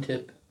had you in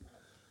Tip,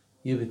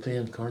 you'd be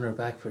playing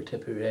cornerback for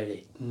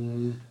Tipperary.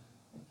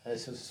 I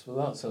says,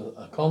 well, that's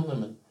a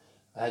compliment.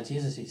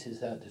 Jesus, he says,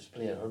 that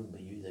display I heard by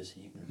you this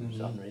evening. It was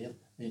unreal.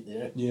 Right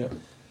there. Yeah.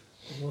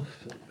 It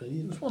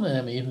was one of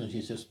them evenings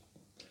you just...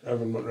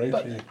 Everyone went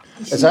right for you.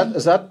 Is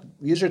that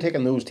you're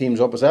taking those teams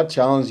up? Is that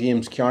challenge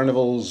games,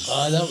 carnivals,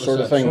 that was sort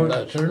of thing? Sort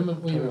of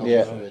tournament we were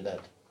Yeah. through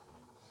that.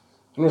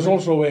 And there's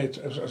also a way,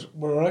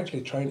 we're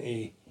actually trying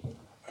to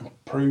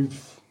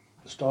improve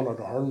the standard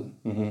of hurling,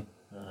 you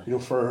know,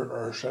 for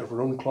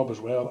our own club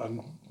as well.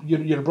 And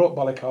you brought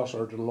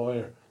Ballycastle or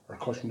Dunloy or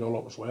Cushendall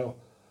up as well.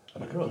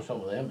 And I brought some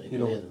of them to you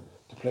know,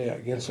 to play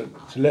against it,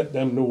 to let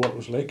them know what it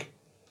was like.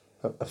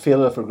 A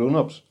failure for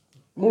grown-ups?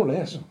 More or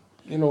less,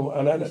 you know,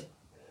 and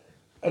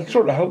it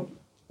sort of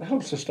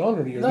helps the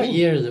standard of your That game.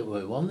 year that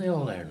we won the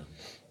All-Ireland,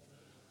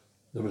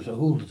 there was a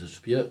whole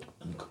dispute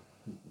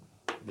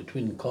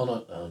between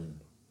Connacht and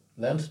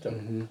Leinster.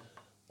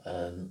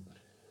 And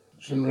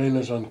St.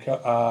 Reina's and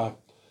the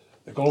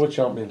Galway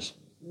champions.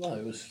 no,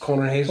 it was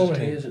Conor Hayes'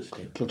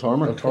 team.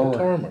 Kiltormer.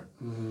 Kiltormer.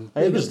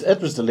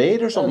 It was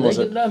delayed or something, was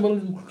it? Well,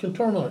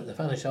 Kiltormer, they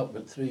finished up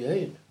with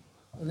 3-8.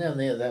 And then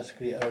they had that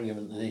great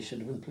argument that they should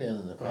have been playing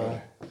in the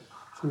final.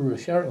 So we were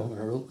short of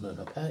them opening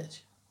a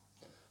patch.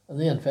 And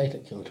they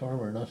invited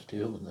Kiltormer not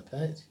to open the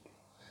patch.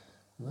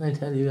 And I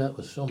tell you, that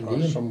was some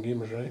game. Some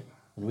game was right.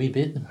 And we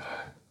beat them.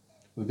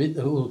 We beat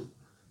the whole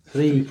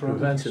three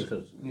provinces.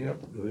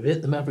 Yep. We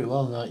beat them every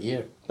one that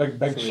year.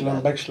 Big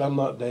slam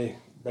that day.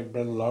 Big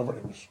Brendan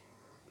Laverty was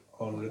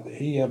on.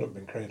 He ended up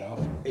being carried off.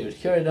 He was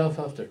carried off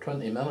after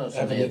 20 minutes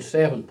and he had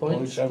 7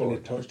 points.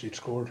 7 touched, he'd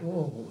scored.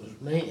 Oh, it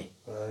was mighty.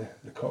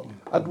 The cut him.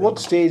 At what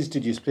stage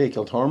did you play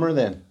Kiltormer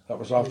then? That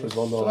was after he'd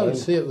won the I would line.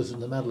 say it was in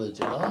the middle of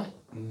July.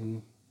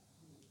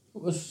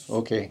 It was.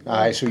 Okay.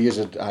 Aye, so you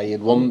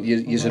had won.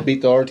 You had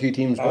beat the other two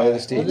teams by the Well,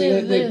 stage.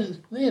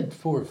 they had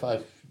 4 or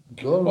 5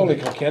 goals. Ollie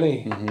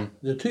Kilkenny.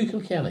 The two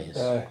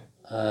Kilkennys.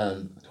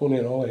 And Tony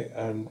and Ollie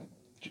and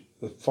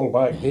the full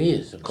back.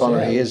 Hayes.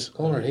 Conor Hayes.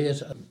 Conor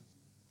Hayes. And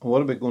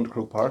what about going to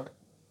Croke Park?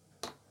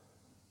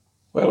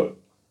 Well,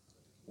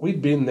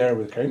 we'd been there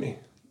with County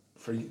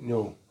for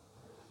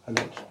and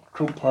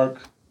Croke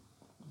Park.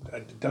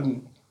 It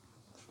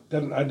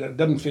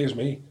didn't faze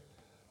me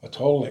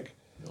at all. Like,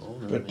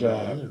 but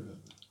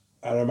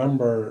I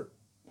remember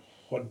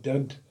what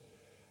did.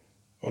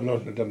 Well, no,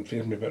 it didn't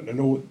faze me. But I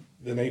know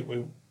the night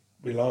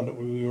we landed,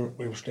 we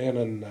were staying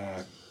in.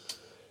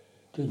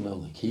 Doing well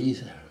the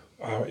keys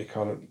there. What you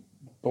call it?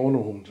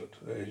 Bono owns it.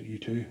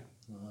 U2.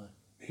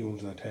 He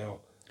owns the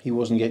hotel. He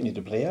wasn't getting you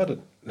to play at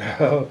it.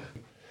 But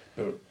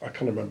I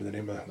can't remember the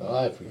name of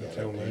I forget.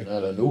 the hotel now.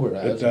 I don't know where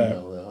I was.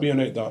 But we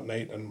went out that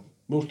night, and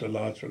most of the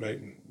lads were out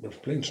and we were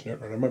playing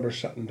snooker. And I remember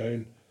sitting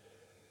down,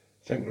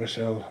 thinking to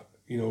myself,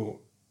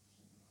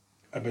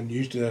 I've been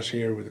used to this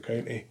here with the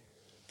county.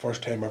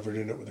 First time ever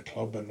doing it with the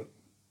club, and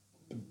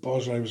the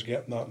buzz I was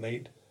getting that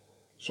night.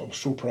 So I was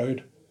so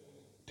proud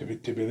to be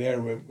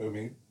there when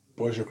we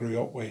boys I grew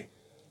up with.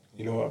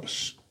 It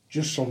was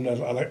just something else.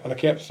 And I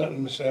kept sitting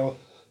to myself,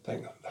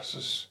 thinking, this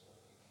is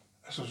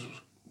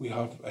we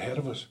have ahead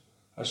of us.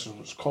 This is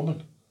what's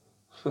coming.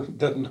 It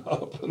didn't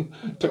happen.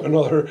 It took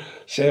another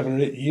 7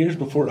 or 8 years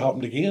before it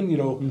happened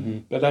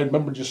again, But I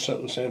remember just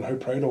sitting and saying how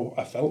proud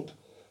I felt.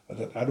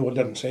 I know I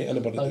didn't say to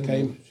anybody at the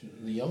time.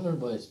 The younger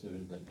boys do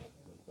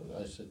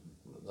I said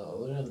the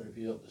other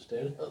interview up the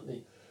stairs,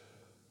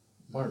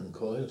 Martin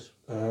Coyles.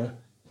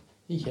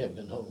 He kept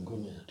getting up and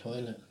going to the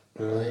toilet.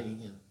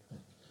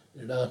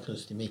 Your dad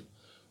comes to me.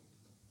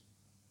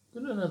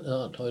 Going into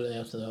that toilet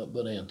after that,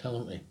 buddy, and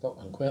telling me,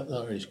 fucking quit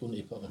that, or he's going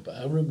to fucking put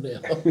everybody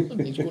up.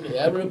 He's going to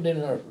everybody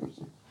nervous.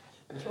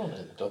 He's running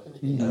out the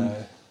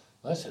toilet.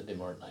 I said to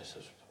Martin, I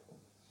says,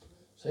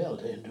 say all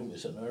day and don't be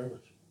so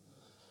nervous.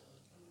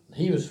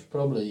 He was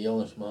probably the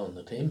youngest man on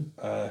the team.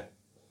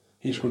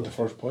 He scored the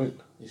first point.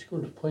 He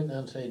scored a point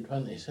inside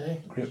 20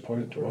 seconds. Great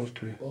point to us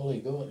too. Ball he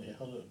got, he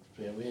had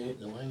it away out in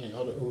the wing, he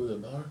had it over the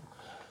bar.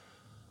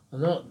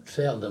 And that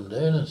settled him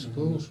down, I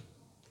suppose.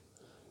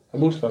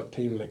 And most of that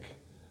team, like,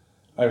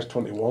 I was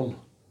 21,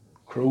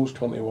 Crow's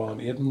 21,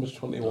 Aidan was Oh,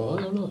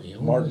 21, they're not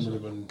young, Martin is would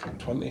it? have been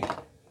 20.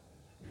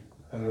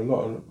 And a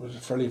lot of, it was a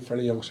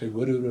fairly young side.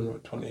 Wood would have been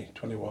about 20,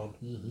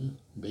 21.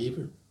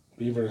 Beaver.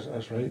 Beavers,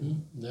 that's right.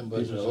 Them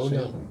boys Beavers are the all same.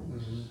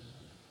 young.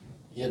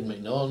 Ian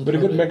McNaughton. But a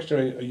good probably-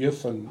 mixture of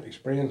youth and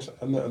experience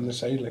on the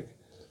side, like.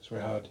 So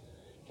we had,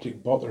 you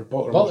take Butler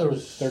Butler was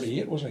was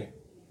 38, was he?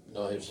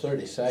 No, he was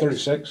 36.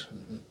 36.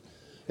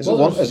 Is Well, it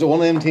one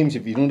of them teams,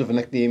 if you don't have a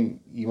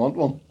nickname, you want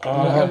one?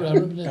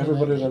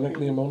 Everybody had a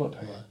nickname on it.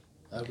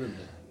 Everybody.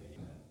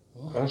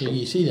 Oh, That's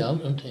you see the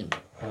Antrim team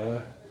Uh,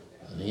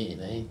 in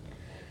 89.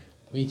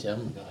 We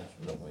Tim,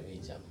 we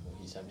Tim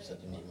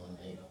said to me one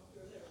night,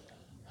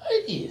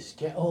 how do you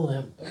get all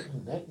them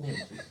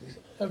nicknames? He says,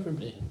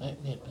 everybody has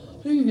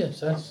nicknames. Who gets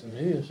this and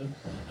who is it?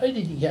 How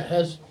did you get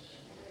his?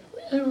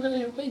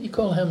 Why do you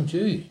call him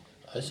Jew?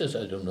 I says,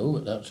 I don't know,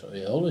 but that's what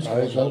he always I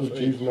calls was always us.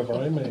 choosing a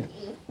variety.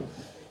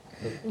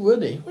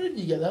 Woody, where did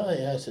you get that?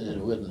 I said, a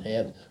wooden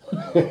head.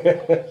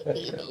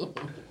 You know.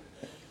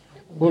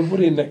 Well, what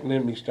do you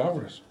nickname me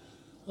Stavros?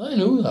 I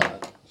know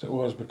that. So it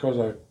was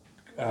because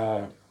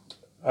I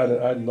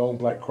had long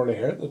black curly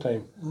hair at the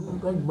time.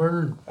 Big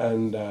bird.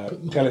 And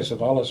Kelly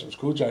Savalas, it was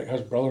Kojak, his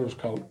brother was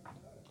called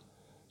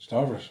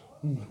Stavros.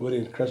 Woody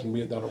and Chris and me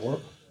had that at work.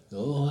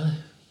 Oh, I.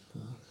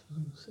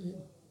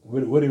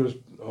 Woody would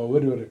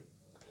have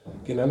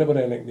given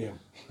anybody a nickname.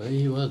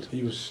 He would.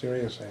 He was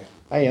serious, eh?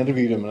 I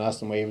interviewed him and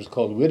asked him why he was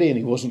called Woody, and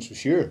he wasn't so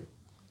sure.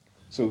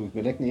 So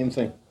the nickname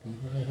thing.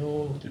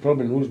 He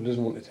probably knows but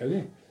doesn't want to tell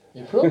you.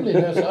 He probably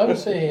does. I would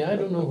say, I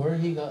don't know where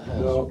he got his.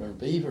 No. Or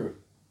Beaver.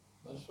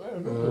 I swear, I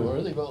don't know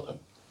where they got him.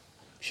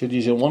 Should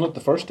you have won it the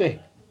first day?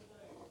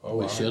 Oh,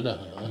 We wow. should have.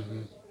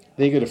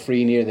 They got a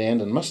free near the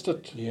end and missed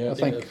it. Yeah. I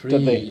think. Free.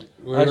 Did they?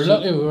 We were Actually,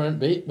 lucky we weren't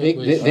beat. But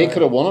They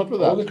could have won it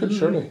with Oh, they that. could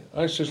surely.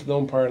 I was just the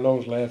umpire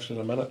longs left in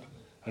a minute.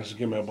 I just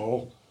give me a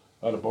ball.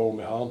 I had a ball in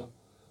my hand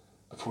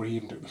before he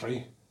even took the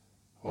free.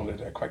 Only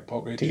a quick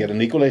pocket. To get an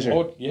equaliser.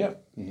 Oh, yeah.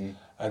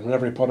 And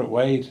whenever he put it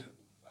wide,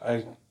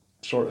 I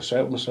sort of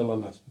settled myself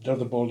and I did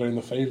the ball down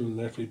the field and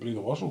the referee blew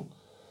the whistle.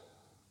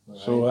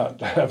 So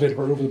if it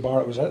were over the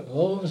bar, it was it.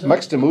 Oh, was it?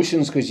 Mixed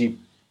emotions because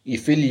you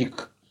feel you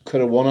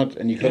could have won it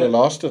and you could have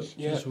lost it.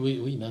 Yeah. Yes,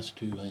 we missed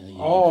two when he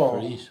Oh.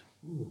 freeze.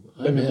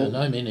 Maybe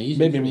I mean easy.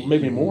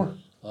 Maybe more.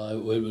 There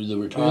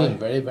were two Aye. of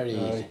them very easy.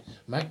 Aye.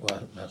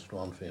 Mick missed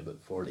one for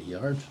about 40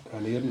 yards.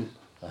 And he didn't.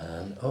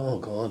 And oh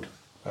God.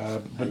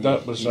 But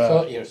that was. You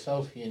thought to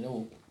yourself, you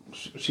know.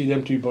 See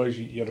them two boys,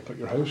 you had to put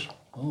your house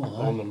Oh,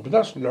 on them. But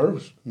that's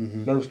nerves.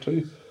 Nerves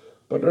too.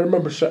 But I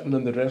remember sitting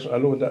in the dressing. I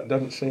know that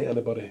didn't say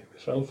anybody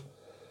myself.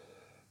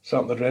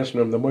 Sat in the dressing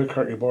room. The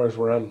Moycurky boys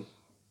were in.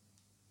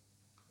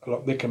 A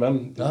lot. They come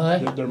in. Aye.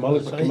 Their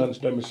mothers would That's come right.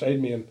 in down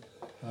beside me, and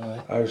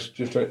Aye. I was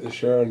just out the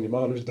shower, and the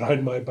man was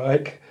down my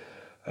back,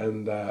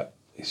 and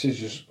he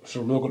says,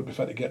 "So we're not going to be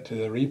fit to get to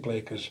the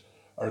replay because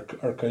our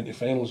county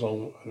finals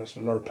on, and it's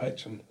on our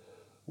pitch, and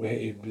we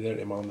hate to be there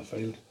to man the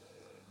field."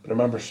 But I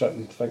remember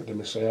sitting thinking to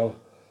myself,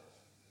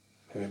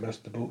 "We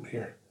missed the boat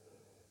here,"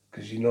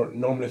 because you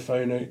normally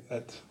found out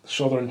that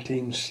southern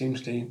teams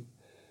seems to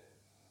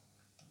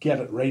get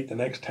it right the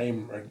next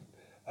time, or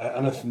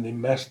anything they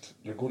missed,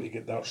 they're going to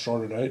get that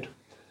sorted out.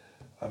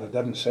 And I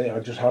didn't say, I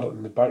just had it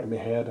in the back of my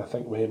head, I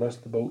think we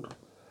missed the boat.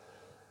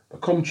 But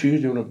come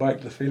Tuesday when I went back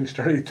to the field,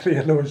 started three,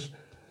 and I was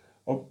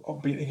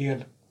upbeat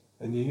again.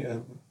 And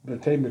by the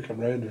time we come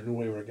round, there's no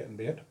way we were getting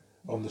beat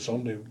on the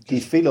Sunday. Do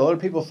you feel other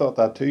people thought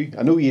that too?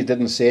 I know you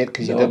didn't say it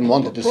because you didn't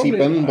want it to seep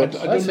probably, in, but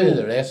I I'd don't say know.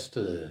 the rest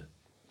of the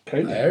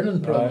County.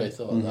 Ireland probably Aye.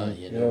 thought that,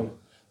 you know.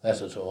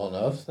 That's a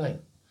one-off thing.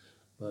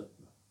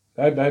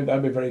 I'd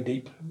be very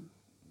deep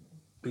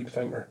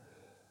thinker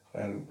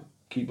and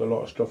keep a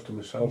lot of stuff to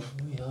myself.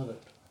 We had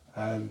it.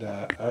 And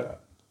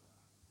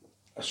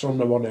it's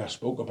something I want to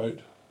spoke about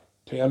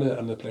to any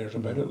and the players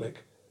about it.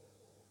 Like,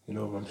 you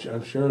know,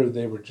 I'm sure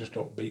they were just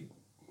upbeat.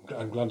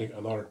 I'm glad to get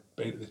another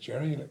bite of the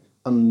cherry. Like,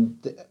 and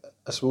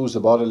I suppose the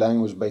body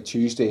language by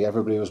Tuesday,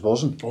 everybody was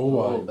buzzing.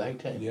 Oh,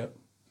 big time. Yep.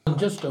 And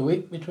just a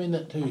week between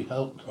the two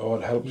helped. Oh,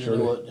 it helped You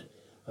surely. know,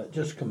 it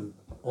just come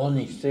on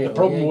his straight The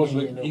problem away was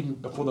again, like, you know. even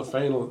before the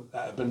final, it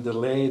had been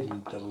delayed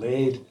and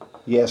delayed.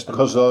 Yes,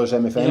 because of the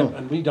semi-final. Yeah,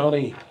 and we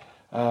Donny,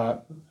 it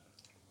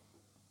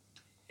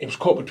was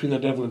caught between the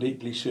devil and deep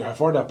police. How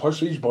far did I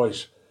push these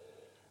boys?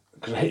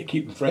 Because I hate to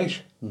keep them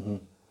fresh.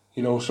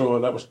 You know, so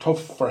that was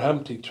tough for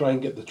him to try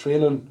and get the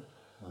training.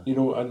 You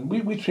know, and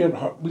we trained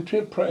hard. We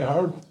trained pretty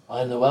hard.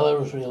 And the weather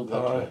was real good.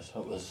 Aye. Yes.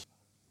 It was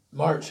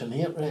March and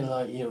April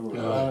that year. April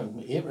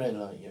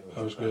that year.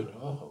 That was good.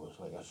 Oh, it was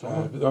like a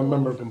summer. I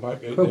remember going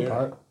back out Croke there.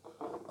 Park.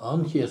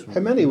 On case How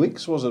many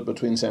weeks was it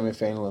between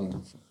semi-final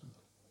and...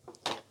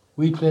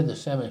 we played the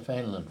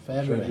semi-final in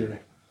February, February.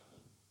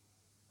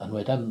 and we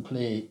didn't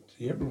play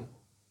April.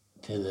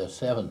 till the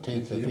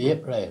 17th of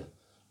April.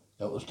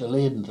 It was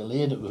delayed and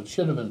delayed. It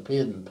should have been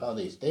played on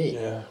Paddy's Day.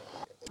 Yeah.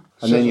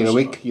 And then you're a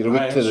week to the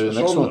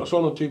next one. It's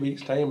only 2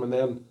 weeks' time, and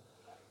then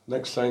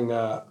next thing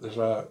there's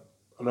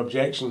an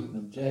objection.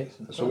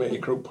 Objection. It's away to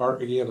Croke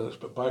Park again, and it's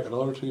put back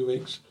another 2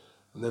 weeks,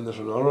 and then there's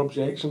another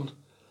objection,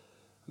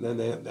 and then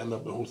they end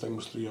up the whole thing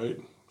was threw out.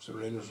 So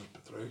Rangers was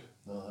put through.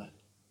 Aye.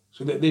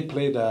 So they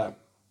played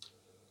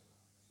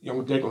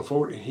young Declan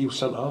Forty. He was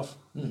sent off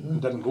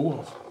and didn't go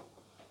off.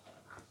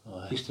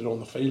 Aye. He stayed on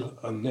the field,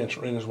 and then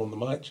Rangers won the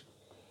match.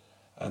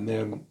 And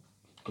then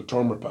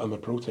Giltormer put in the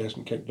protest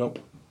and kicked up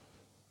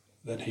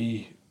that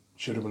he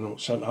should have been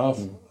sent off.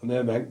 And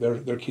then I think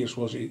their case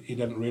was he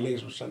didn't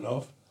realise he was sent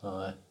off.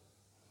 Aye.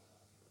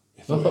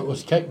 He Look, thought it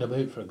was kicked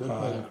about for a good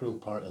while in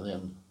Croke Park and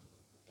then.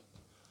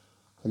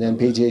 And then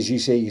PJ, as you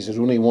say, you had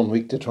only 1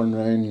 week to turn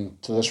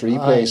around to this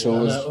replay, Aye, so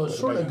and it was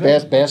sort of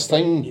best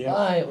thing. Yeah.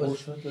 Aye, it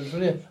was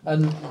really,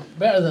 and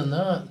better than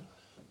that,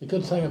 the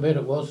good thing about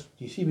it was,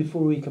 you see,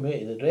 before we came out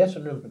of the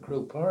dressing room in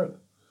Croke Park,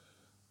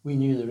 we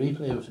knew the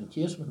replay was in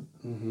casement.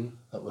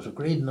 It was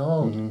agreed and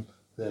all.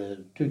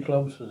 The two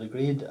clubs was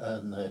agreed,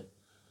 and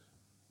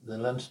the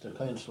Leinster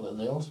Council and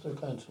the Ulster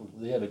Council,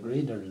 they had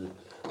agreed, or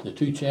the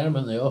two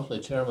chairmen, the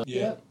Offaly chairman,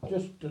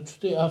 just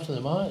straight after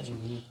the match.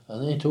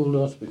 And they told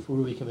us before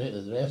we came out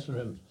of the dressing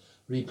room,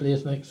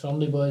 replays next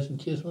Sunday, boys, in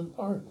Casement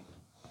Park.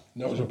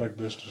 that was a big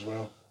boost as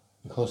well.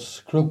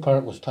 Because Croke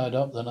Park was tied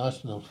up, the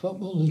National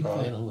Football League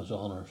final was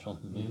on or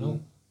something, you know.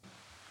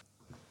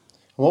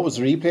 What was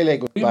the replay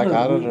like? Back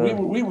at it?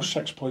 Or? We were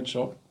 6 points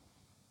up,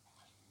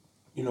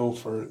 you know,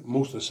 for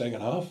most of the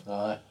second half.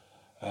 Aye.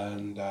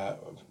 And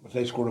if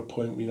they scored a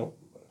point, we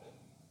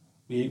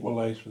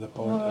equalised with a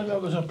point. Well,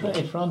 that was a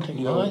pretty frantic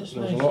You know, match.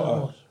 there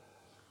was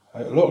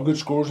Nice, a lot of good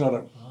scores on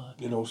it.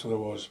 You know, so there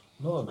was.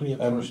 not a great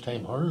first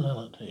time hurling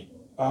in it too.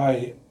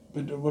 Aye,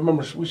 but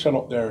remember we sat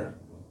up there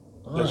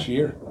this Aye.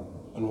 year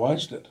and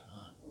watched it,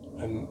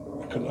 and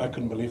I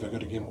couldn't believe how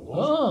good a game it was.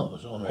 Oh, it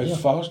was How unreal.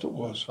 fast it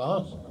was.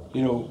 Fast.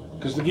 You know,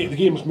 because the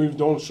game has moved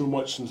on so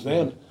much since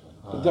then.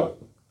 But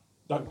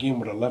that game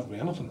would have lived with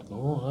anything.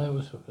 Oh, I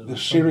was. The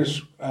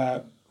serious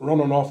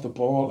running off the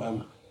ball,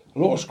 and a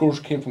lot of scores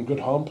came from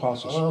good hand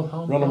passes. Oh,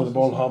 hand running with the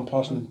ball and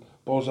passes, hand passing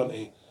balls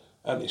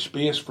into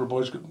space for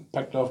boys getting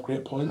picked off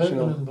great points. You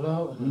know, And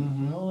blow,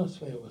 and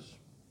honestly, it was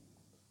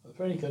a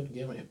very good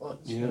game. I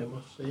watched. Yeah. I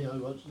must say, I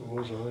watched it. it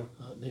was,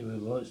 That day we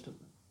watched it.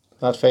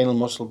 That final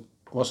whistle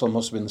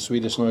must have been the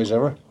sweetest noise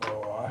ever.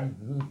 Oh, aye.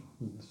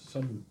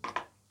 Some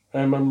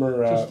I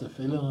remember just the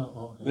feeling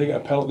of it. they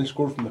got a penalty,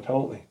 scored from the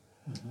penalty.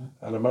 And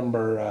I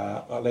remember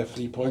I left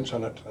 3 points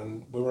on it,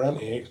 and we were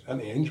into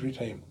injury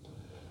time.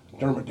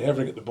 Dermot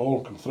Devery got the ball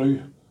and come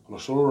through on a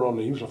solo run.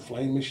 He was a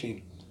flying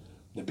machine.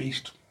 The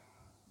beast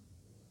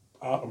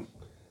at him,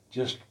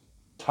 just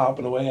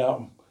tapping away at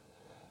him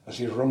as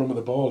he was running with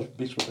the ball. The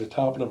beast was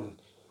tapping him, and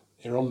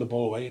he run the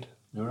ball wide,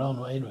 You were on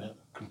wide with it.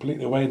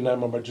 completely wide. And I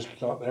remember just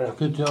sat there,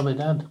 Good job he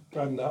did.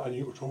 grabbing that, and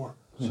you were over.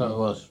 So it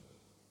was.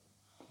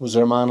 Was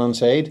there a man on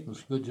side? It was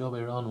a good job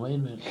he ran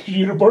wide with it.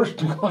 You'd have burst.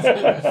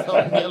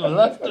 Getting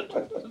lifted.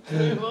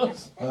 He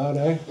was. Ah,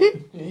 no.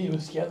 He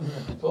was getting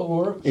the full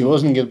work. He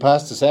wasn't get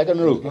past the second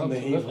row. Getting the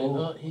heave Absolutely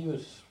home. not. He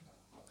was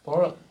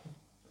for it.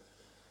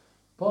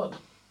 But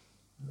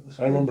it was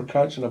I remember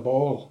catching a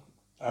ball.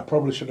 I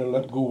probably should have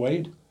let it go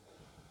wide.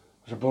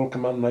 There's a ball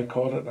come in and I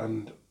caught it,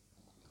 and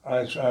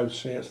I would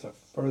say it's the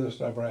furthest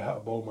ever I had a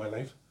ball in my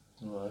life.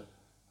 Right.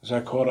 As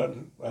I caught it,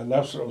 and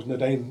that's it was in the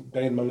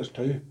dying minutes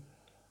too,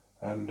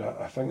 and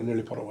I think I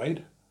nearly put it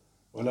wide.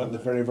 Went out in the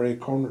very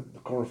corner, the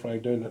corner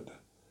flag down it.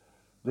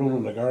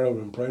 Ronan Nagara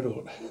would have been proud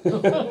of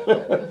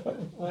it.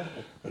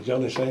 And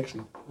Johnny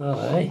Sexton. Well,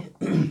 aye.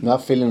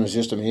 That feeling was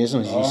just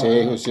amazing, as you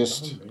say. It was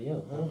just.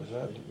 Unreal. That was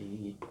it.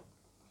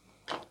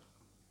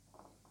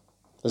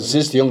 As it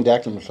says, the young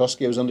Declan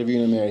McCluskey I was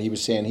interviewing him there, he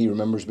was saying he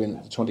remembers being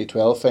at the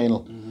 2012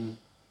 final.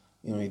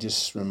 You know, he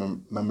just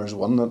remembers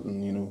winning it,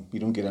 and you know, you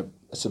don't get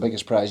it's the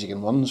biggest prize you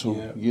can win, so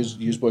Yeah.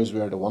 you boys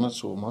were to win it,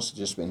 so it must have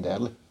just been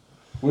deadly.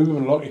 We've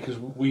been lucky because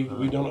we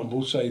done it on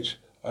both sides.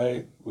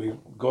 We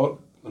got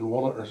and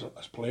won it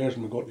as players,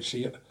 and we got to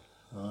see it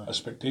as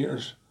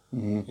spectators.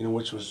 You know,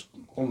 which was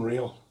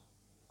unreal.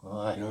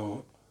 Aye. You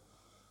know,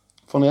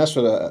 Funny, that's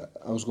what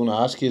I was going to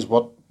ask you, is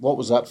what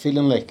was that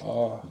feeling like?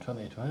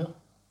 2012.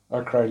 I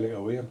cried like a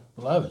whale.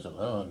 Well, I was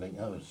alone. Like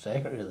I was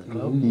secretary of the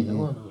club, you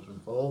know, and I was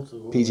involved. So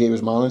PJ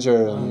was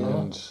manager,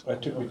 and I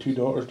took my 2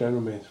 daughters down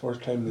with me the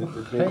first time they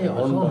played Hey, the it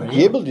was horn.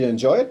 unreal. able to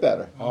enjoy it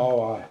better.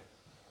 Oh, aye.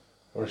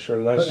 I was sure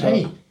nice. But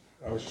hey,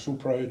 I was so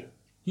proud.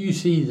 you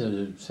see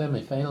the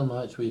semi-final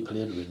match we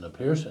played with in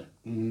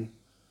Pearson.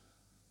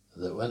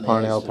 That went to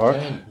Parnell extra Park.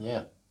 time,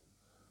 yeah.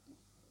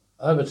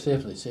 I would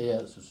safely say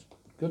it's as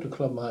good a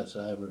club match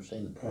I've ever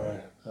seen.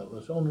 Aye. It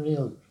was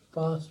unreal,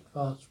 fast,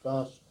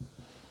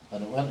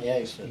 and it went to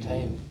extra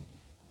time.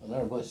 And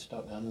our boys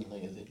stuck in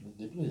like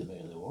they blew them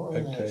out of the water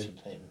in Big extra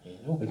time, you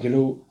know. And you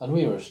know, And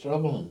we were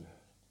struggling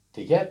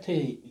to get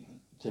to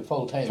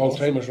full time. full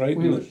time was right.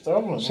 We were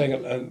struggling.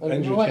 Second and And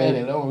injury we went any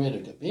time. longer way to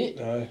get beat.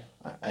 Aye.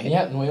 And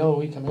yet,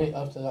 we come out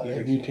after that. Like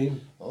a new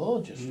team.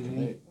 Oh, just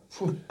come out.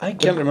 Phew. I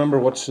can't remember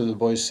what the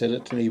boys said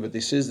it to me, but they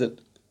says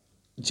that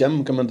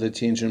Jim came into the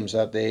change rooms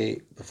that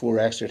day before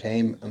extra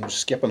time and was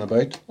skipping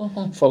about,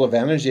 full of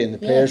energy, and the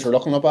players were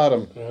looking up at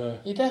him.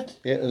 He did.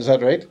 Yeah, is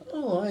that right?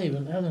 Oh, I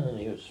went in and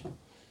he was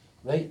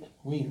right.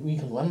 We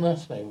can win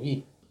this now.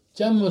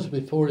 Jim was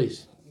before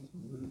he's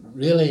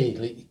really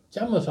like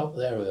Jim was up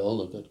there with all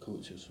the good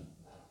coaches.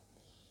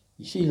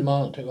 You see the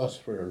man that took us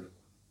for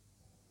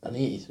an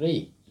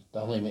 83,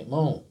 Donny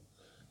McMullen.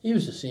 He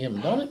was the same.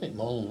 Donny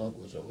McMullen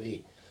was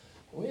away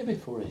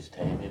before his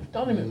time. If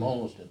Donny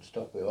McMullen was doing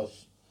stuff with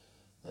us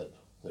that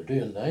they're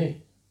doing now,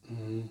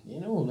 you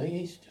know, like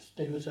he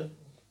was a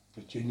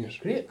genius.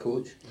 Great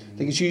coach. I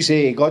think as you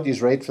say, he got you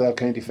right for that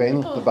county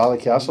final, the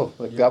Ballycastle.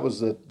 Like that was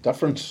the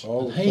difference.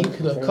 And he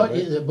could have cut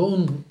you at the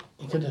bone.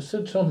 He could have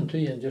said something to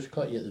you and just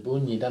cut you at the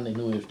bone. You didn't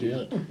know he was doing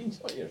it. He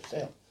saw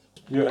yourself.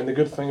 Yeah, and the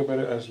good thing about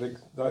it is like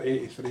that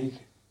 '83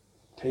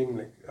 team,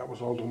 like that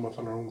was all done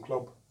within our own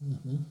club.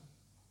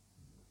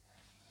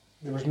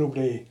 There was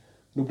nobody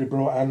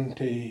brought in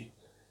to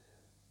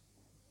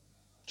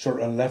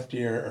sort of lift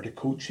you or to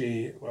coach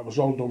you. It was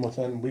all done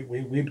within.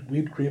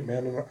 We'd great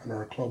men in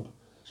our club.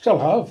 Still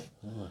have.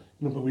 You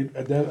know, but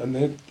at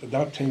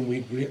that time we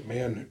had great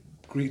men,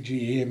 great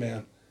GA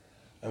men,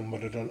 and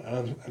would have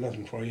done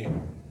anything for you.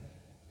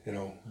 You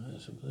know.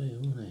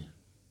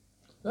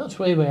 That's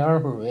why we are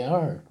where we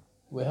are.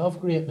 We have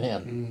great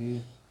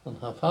men and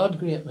have had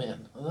great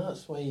men, and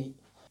that's why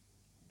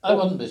I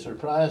wouldn't be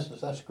surprised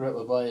if this group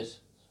of boys,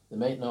 they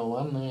might not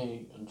win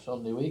now on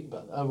Sunday week,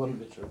 but I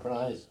wouldn't be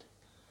surprised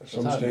if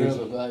that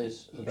group of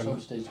boys at some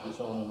stage goes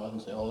on and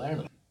wins the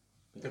All-Ireland.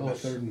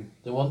 Because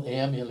they want to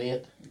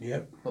emulate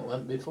what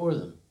went before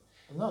them.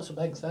 And that's a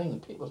big thing.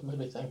 People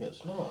maybe think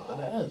it's not, but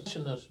it is.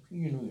 And as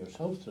you know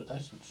yourself,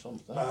 tradition's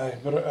something. Aye,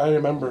 but I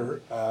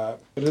remember,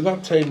 but at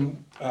that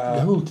time...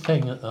 the whole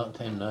thing at that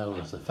time now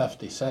was the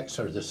 56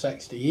 or the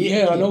 68.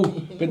 Yeah, I know,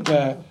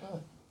 but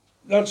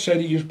that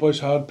side you boys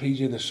had,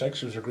 PJ and the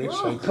Sixers, a great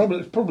side.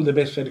 Probably the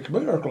best side to come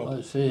out of our club.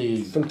 I'd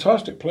say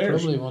fantastic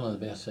players. Probably one of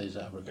the best sides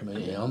that ever come out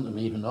of Antrim,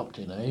 even up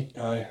to now.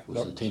 Aye,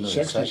 was the team of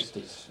the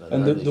 60s.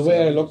 And the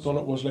way I looked on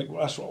it was like,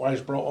 that's what I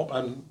was brought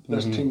up in,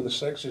 this team of the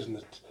 60s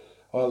and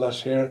all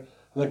this here.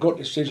 And I got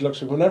to stage, look,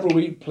 so whenever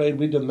we played,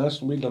 we done this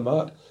and we done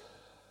that.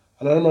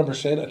 And I remember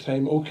saying at the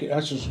time, okay,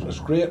 it's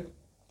great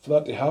for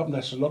that to happen. I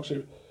said, look,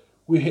 so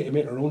we hate to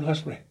make our own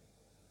history.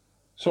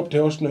 It's up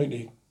to us now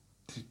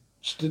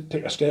to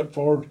take a step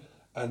forward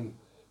and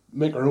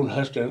make our own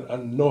history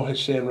and know his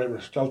saying, right,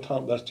 we're still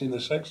talking about this team of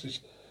the 60s.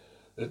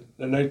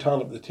 They're now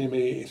talking about the team of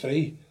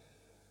 83.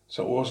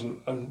 So it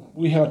wasn't, and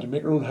we had to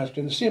make our own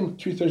history. And the same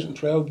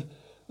 2012,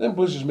 them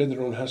boys has made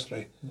their own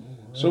history.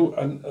 So,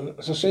 and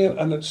as I say,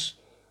 and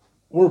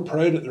we're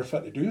proud that they're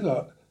fit to do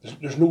that.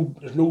 There's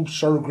no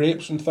sour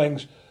grapes and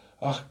things.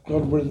 Ah,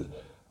 God,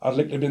 I'd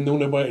like to have been the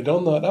only boy who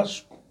done that.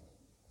 That's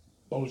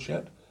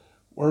bullshit.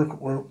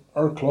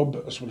 Our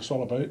club is what it's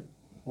all about.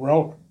 We're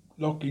all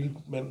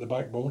Loughgiel men at the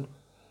backbone,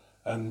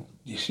 and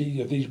you see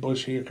if these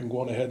boys here can go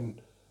on ahead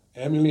and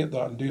emulate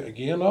that and do it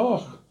again.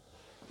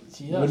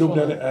 We don't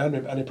get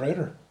any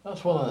prouder.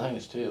 That's one of the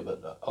things too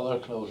about other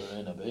clubs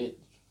around about.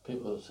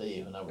 People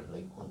say whenever,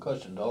 like when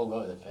Cushendall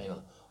got to the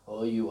final,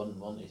 oh, you wouldn't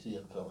want to see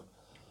them film.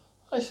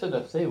 I said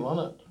if they won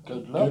it,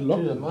 good luck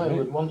to them. I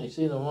would want to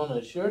see them win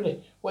it,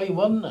 surely. Why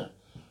wouldn't they?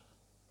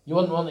 You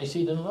wouldn't want to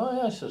see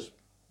Dunloy? I says,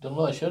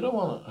 Dunloy should have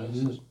won it. I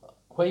says,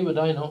 why would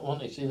I not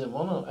want to see them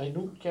win it? I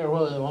don't care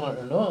whether they won it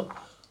or not.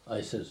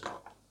 I says,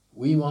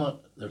 we won it,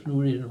 there's no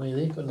reason why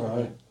they couldn't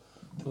win it.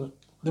 But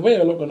the way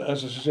I look at it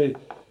is, as I say,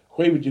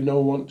 why would you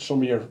not want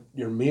some of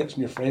your mates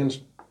and your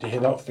friends to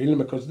have that feeling?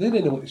 Because they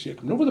didn't want to see it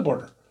coming over the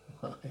border.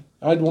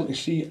 I'd want to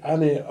see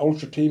any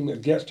Ulster team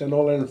that gets to an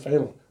All-Ireland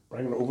final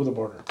bringing it over the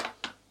border.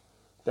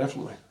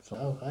 Definitely.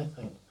 So I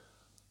think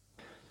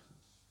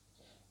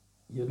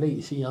you'd like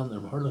to see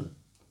Antrim hurling.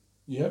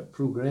 Yep.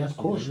 Progress, of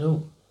course. You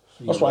know.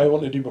 That's what I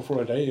want to do before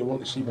I die. I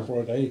want to see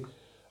before I die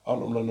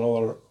Antrim in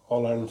another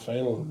All-Ireland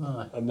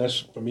final. And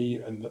this, for me,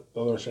 and the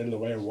other side of the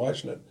wire,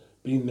 watching it,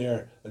 being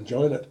there,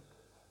 enjoying it.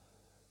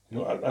 You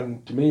know,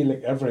 and to me,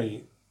 like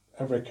every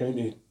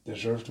county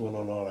deserves to win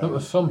an All-Ireland. It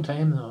was some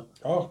time that.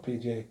 Oh,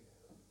 PJ.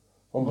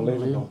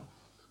 Unbelievable.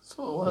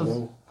 So it was. You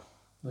know,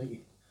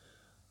 like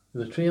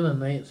the training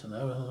nights and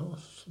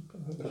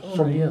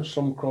everything.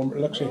 Some crumb.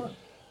 Look, see,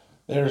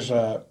 there's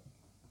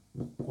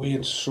we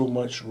had so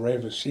much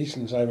rivalry. See,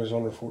 since I was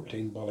under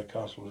 14,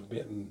 Ballycastle was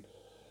beating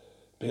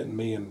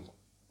me in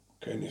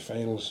county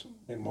finals,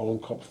 in Mullen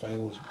Cup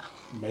finals,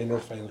 minor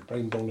finals.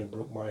 Brian Donnelly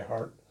broke my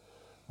heart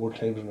more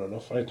times than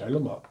enough. I tell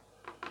him that.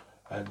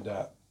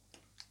 And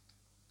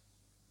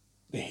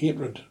the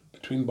hatred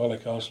between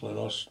Ballycastle and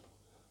us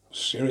was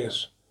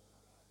serious.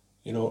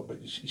 You know,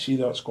 but you see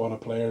that squad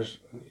of players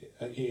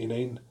at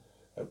 89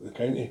 at the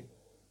county.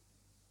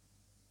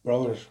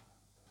 Brothers.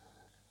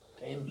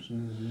 Times.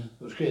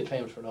 It was great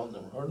times for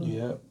Antrim hurling.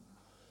 Yeah.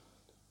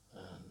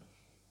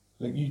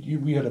 Like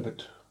we had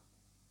about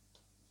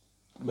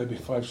maybe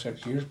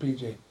 5-6 years,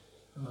 PJ.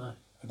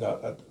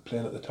 At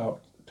playing at the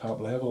top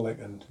level, like,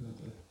 and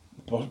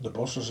the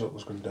buses that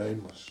was going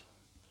down was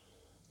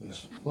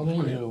well,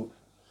 you know,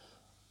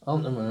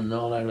 Antrim were in an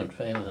All-Ireland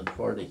final in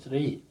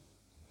 43.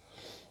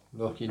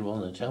 Loughgiel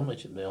won the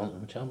championship, the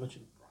Antrim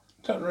championship.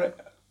 Is that right?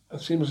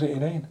 It seems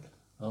 89.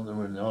 Antrim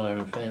were in the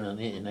All-Ireland final in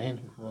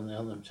 89, won the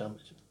Antrim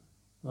championship.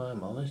 Well,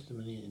 I'm honest,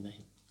 I'm in 89.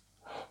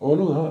 Oh, I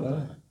know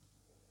that,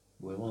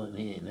 We won in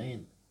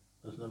 89.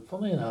 Isn't it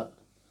funny that?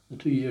 The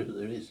 2 years that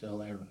they reached the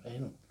All-Ireland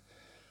final.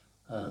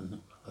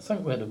 And I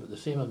think we had about the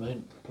same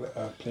amount.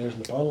 Players in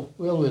the panel.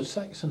 Well, we had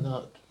 6 in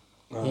that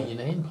Aye.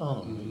 89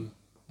 panel. Mm-hmm.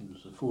 It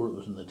was the 4 that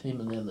was in the team,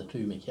 and then the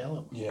 2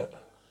 McKellips. Yeah.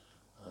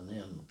 And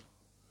then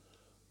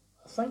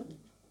I think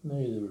now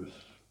there was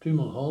 2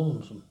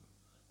 Mulhollands and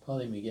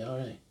Paddy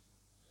McGarry.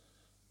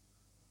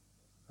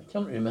 I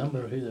can't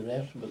remember who the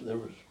rest, but there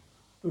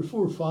were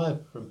 4 or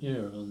 5 from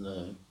here in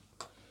the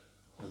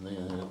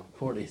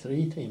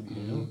 43 team,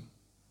 you know.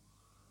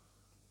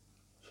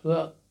 So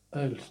that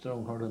old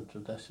strong hurling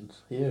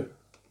tradition's here,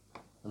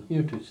 and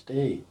here to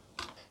stay.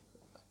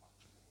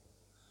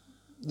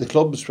 The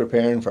club's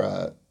preparing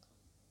for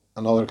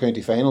another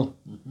county final,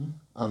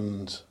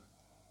 and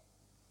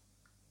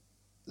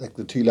like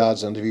the 2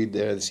 lads interviewed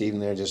there this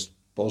evening, they're just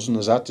buzzing.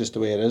 Is that just the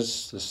way it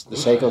is? The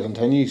cycle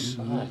continues.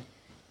 Aye.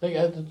 Like,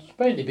 it's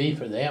bound to be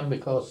for them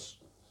because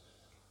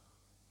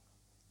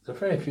there are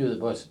very few of the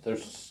boys.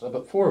 There's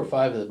about 4 or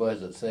 5 of the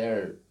boys that's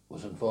there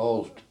was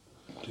involved.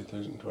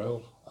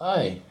 2012.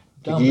 Aye.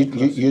 You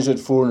use it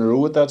 4 in a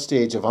row at that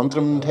stage of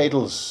interim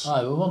titles.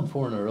 Aye, we won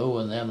 4 in a row,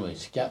 and then we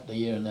skipped a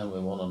year, and then we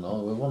won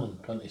another. We won in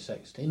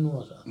 2016,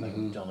 was it? I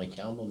think Johnny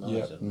Campbell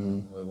managed it.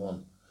 We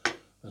won.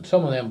 And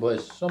some of them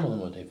boys, some of them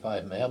would take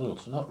 5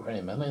 medals. Not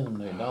very many of them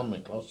now. Dan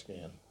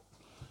McCluskey and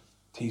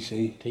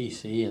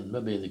TC, and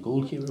maybe the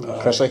goalkeeper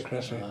was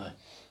Chrissy. Aye.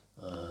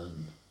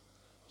 And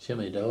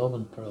Jimmy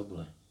Dobbin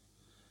probably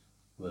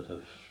would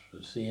have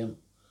the same.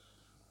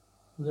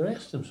 The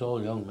rest of them's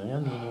all young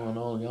men, you know, and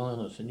all young,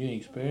 and it's a new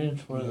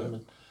experience for them.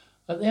 And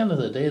at the end of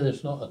the day,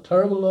 there's not a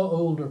terrible lot of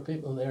older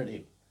people there to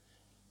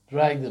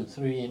drag them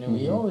through, you know.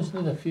 You always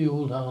need a few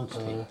old hands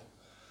to.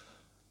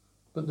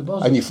 But the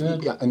buzz is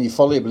good. And you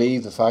fully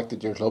believe the fact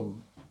that your club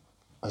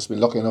has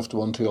been lucky enough to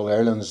win 2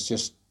 All-Irelands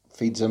just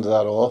feeds into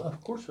that all.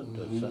 Of course it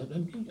does.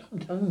 I'm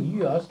telling you,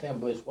 you ask them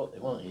boys what they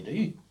want to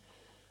do.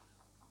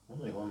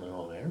 When they won the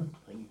All-Ireland.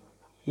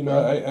 You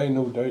know, I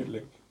no doubt,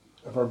 like,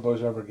 if our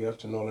boys ever get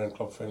to an All-Ireland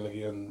club final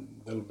again,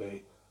 they'll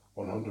be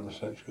 100%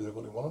 sure they're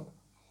going to win it.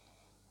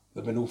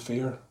 There'll be no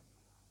fear.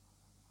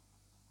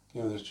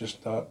 You know, there's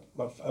just that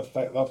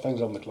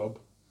thing's on the club.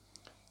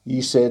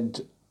 You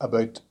said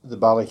about the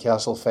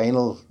Ballycastle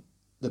final,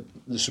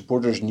 the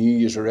supporters knew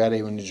you were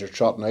ready when you were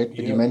trotting out,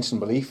 but you mentioned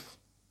belief.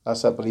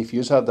 That's that belief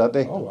you had that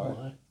day. Oh,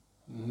 aye.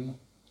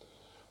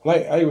 Well,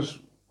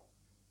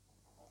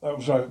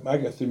 I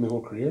get through my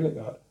whole career like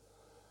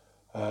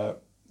that.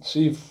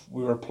 See if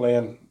we were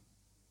playing,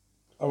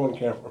 I wouldn't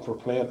care if we're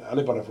playing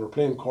anybody, if we're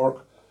playing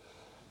Cork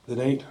the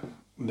night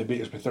and they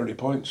beat us by 30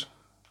 points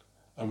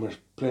and we're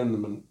playing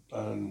them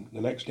and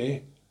the next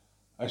day,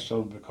 I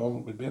still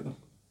would beat them.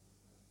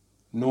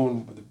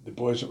 Knowing the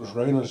boys that was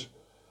around us,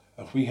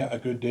 if we had a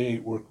good day,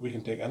 we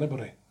can take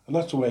anybody. And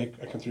that's the way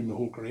I came through my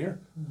whole career.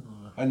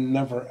 I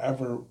never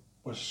ever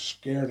was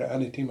scared of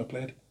any team I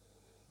played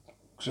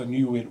because I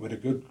knew we had a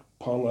good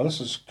panel. And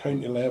this is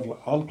county level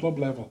and club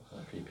level.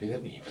 If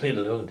you played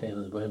a long time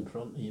in the boy in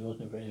front, he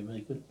wasn't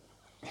very good.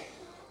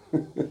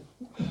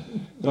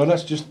 No,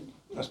 that's just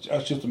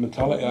the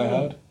mentality I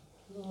had.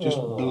 Just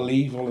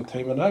believe all the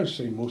time. And I would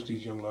say most of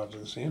these young lads are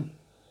the same.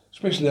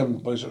 Especially them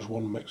boys that's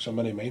won so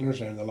many minors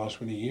there in the last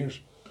 20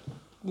 years.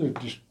 They're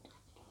just...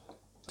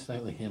 I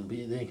think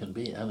they can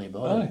beat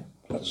anybody. Aye,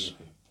 that's...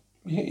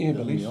 Yeah,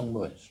 believe. Young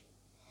boys.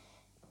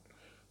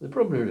 They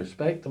probably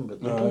respect them,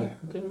 but they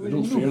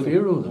don't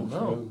fear of them,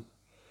 no.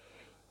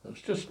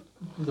 It's just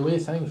the way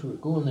things were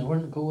going, they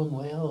weren't going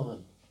well,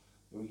 and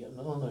they were getting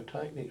all their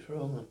tactics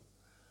wrong, and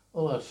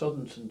all of a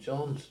sudden St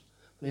John's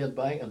laid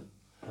back and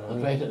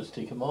invited us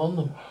to come on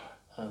them,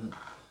 and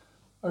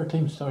our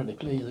team started to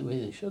play the way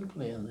they should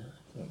play, and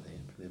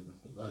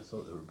I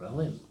thought they were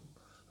brilliant.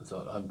 I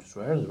thought, I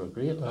swear they were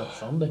great last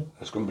Sunday.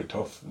 It's going to be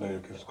tough now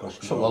against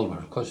Cushendall. So,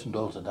 well,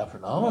 Cushendall's a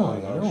different animal,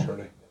 you know.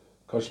 Surely.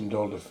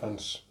 Cushendall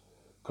defence,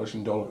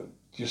 Cushendall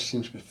just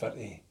seems to be fit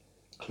to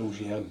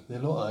close you in. They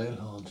lot of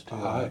hands too.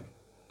 Aye.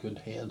 Good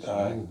heads.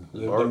 Aye.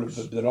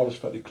 They're always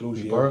fit to close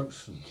you in.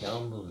 Burks and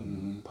Campbell.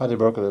 And Paddy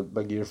Burke had a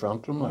big year for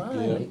Antrim.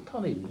 Aye,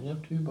 Paddy, you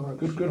have 2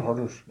 Burks. Good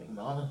hurdlers.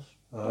 McManus.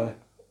 Aye.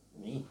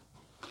 Me.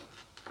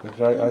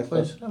 I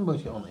think Them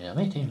boys get on to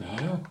any team,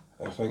 you know.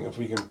 I think if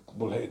we can,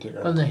 we'll hit to take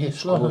our And they hit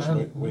scores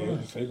slot way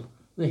out the field.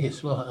 They hit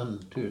slot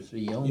and 2 or 3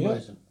 young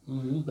boys,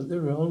 but they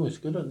were always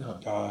good at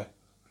that. Aye.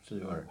 So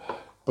they were.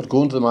 But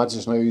going to the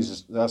matches now,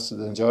 that's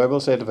the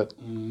enjoyable side of it.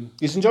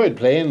 You've enjoyed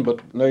playing,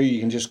 but now you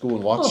can just go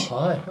and watch. Oh,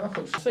 aye.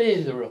 I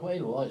say they were a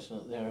while watching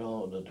it there,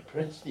 they're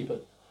depressed,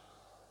 but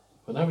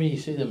whenever you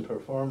see them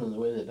performing the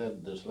way they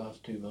did this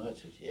last 2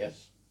 matches,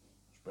 yes,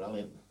 it's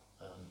brilliant.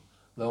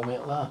 They'll make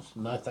it last,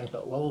 and I think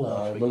it will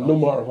last. But no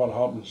matter what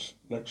happens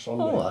next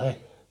Sunday,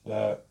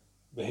 aye.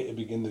 They hate to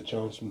begin the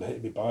chance and they hate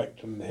to be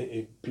backed and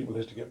people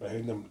have to get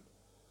behind them.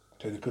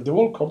 They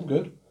will come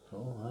good.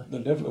 Oh, aye. They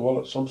definitely will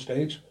at some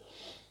stage.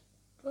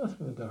 I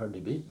think they're hard to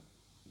beat.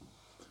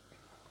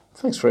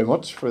 Thanks very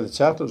much for the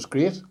chat, it was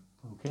great.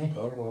 Okay.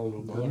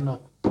 No Good enough.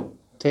 bother.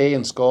 Tea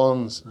and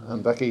scones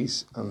and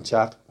bickies and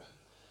chat.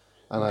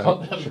 and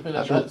Cut them in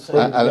a bit, Sure.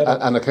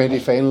 and a county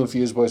final for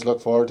you boys look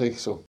forward to.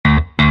 So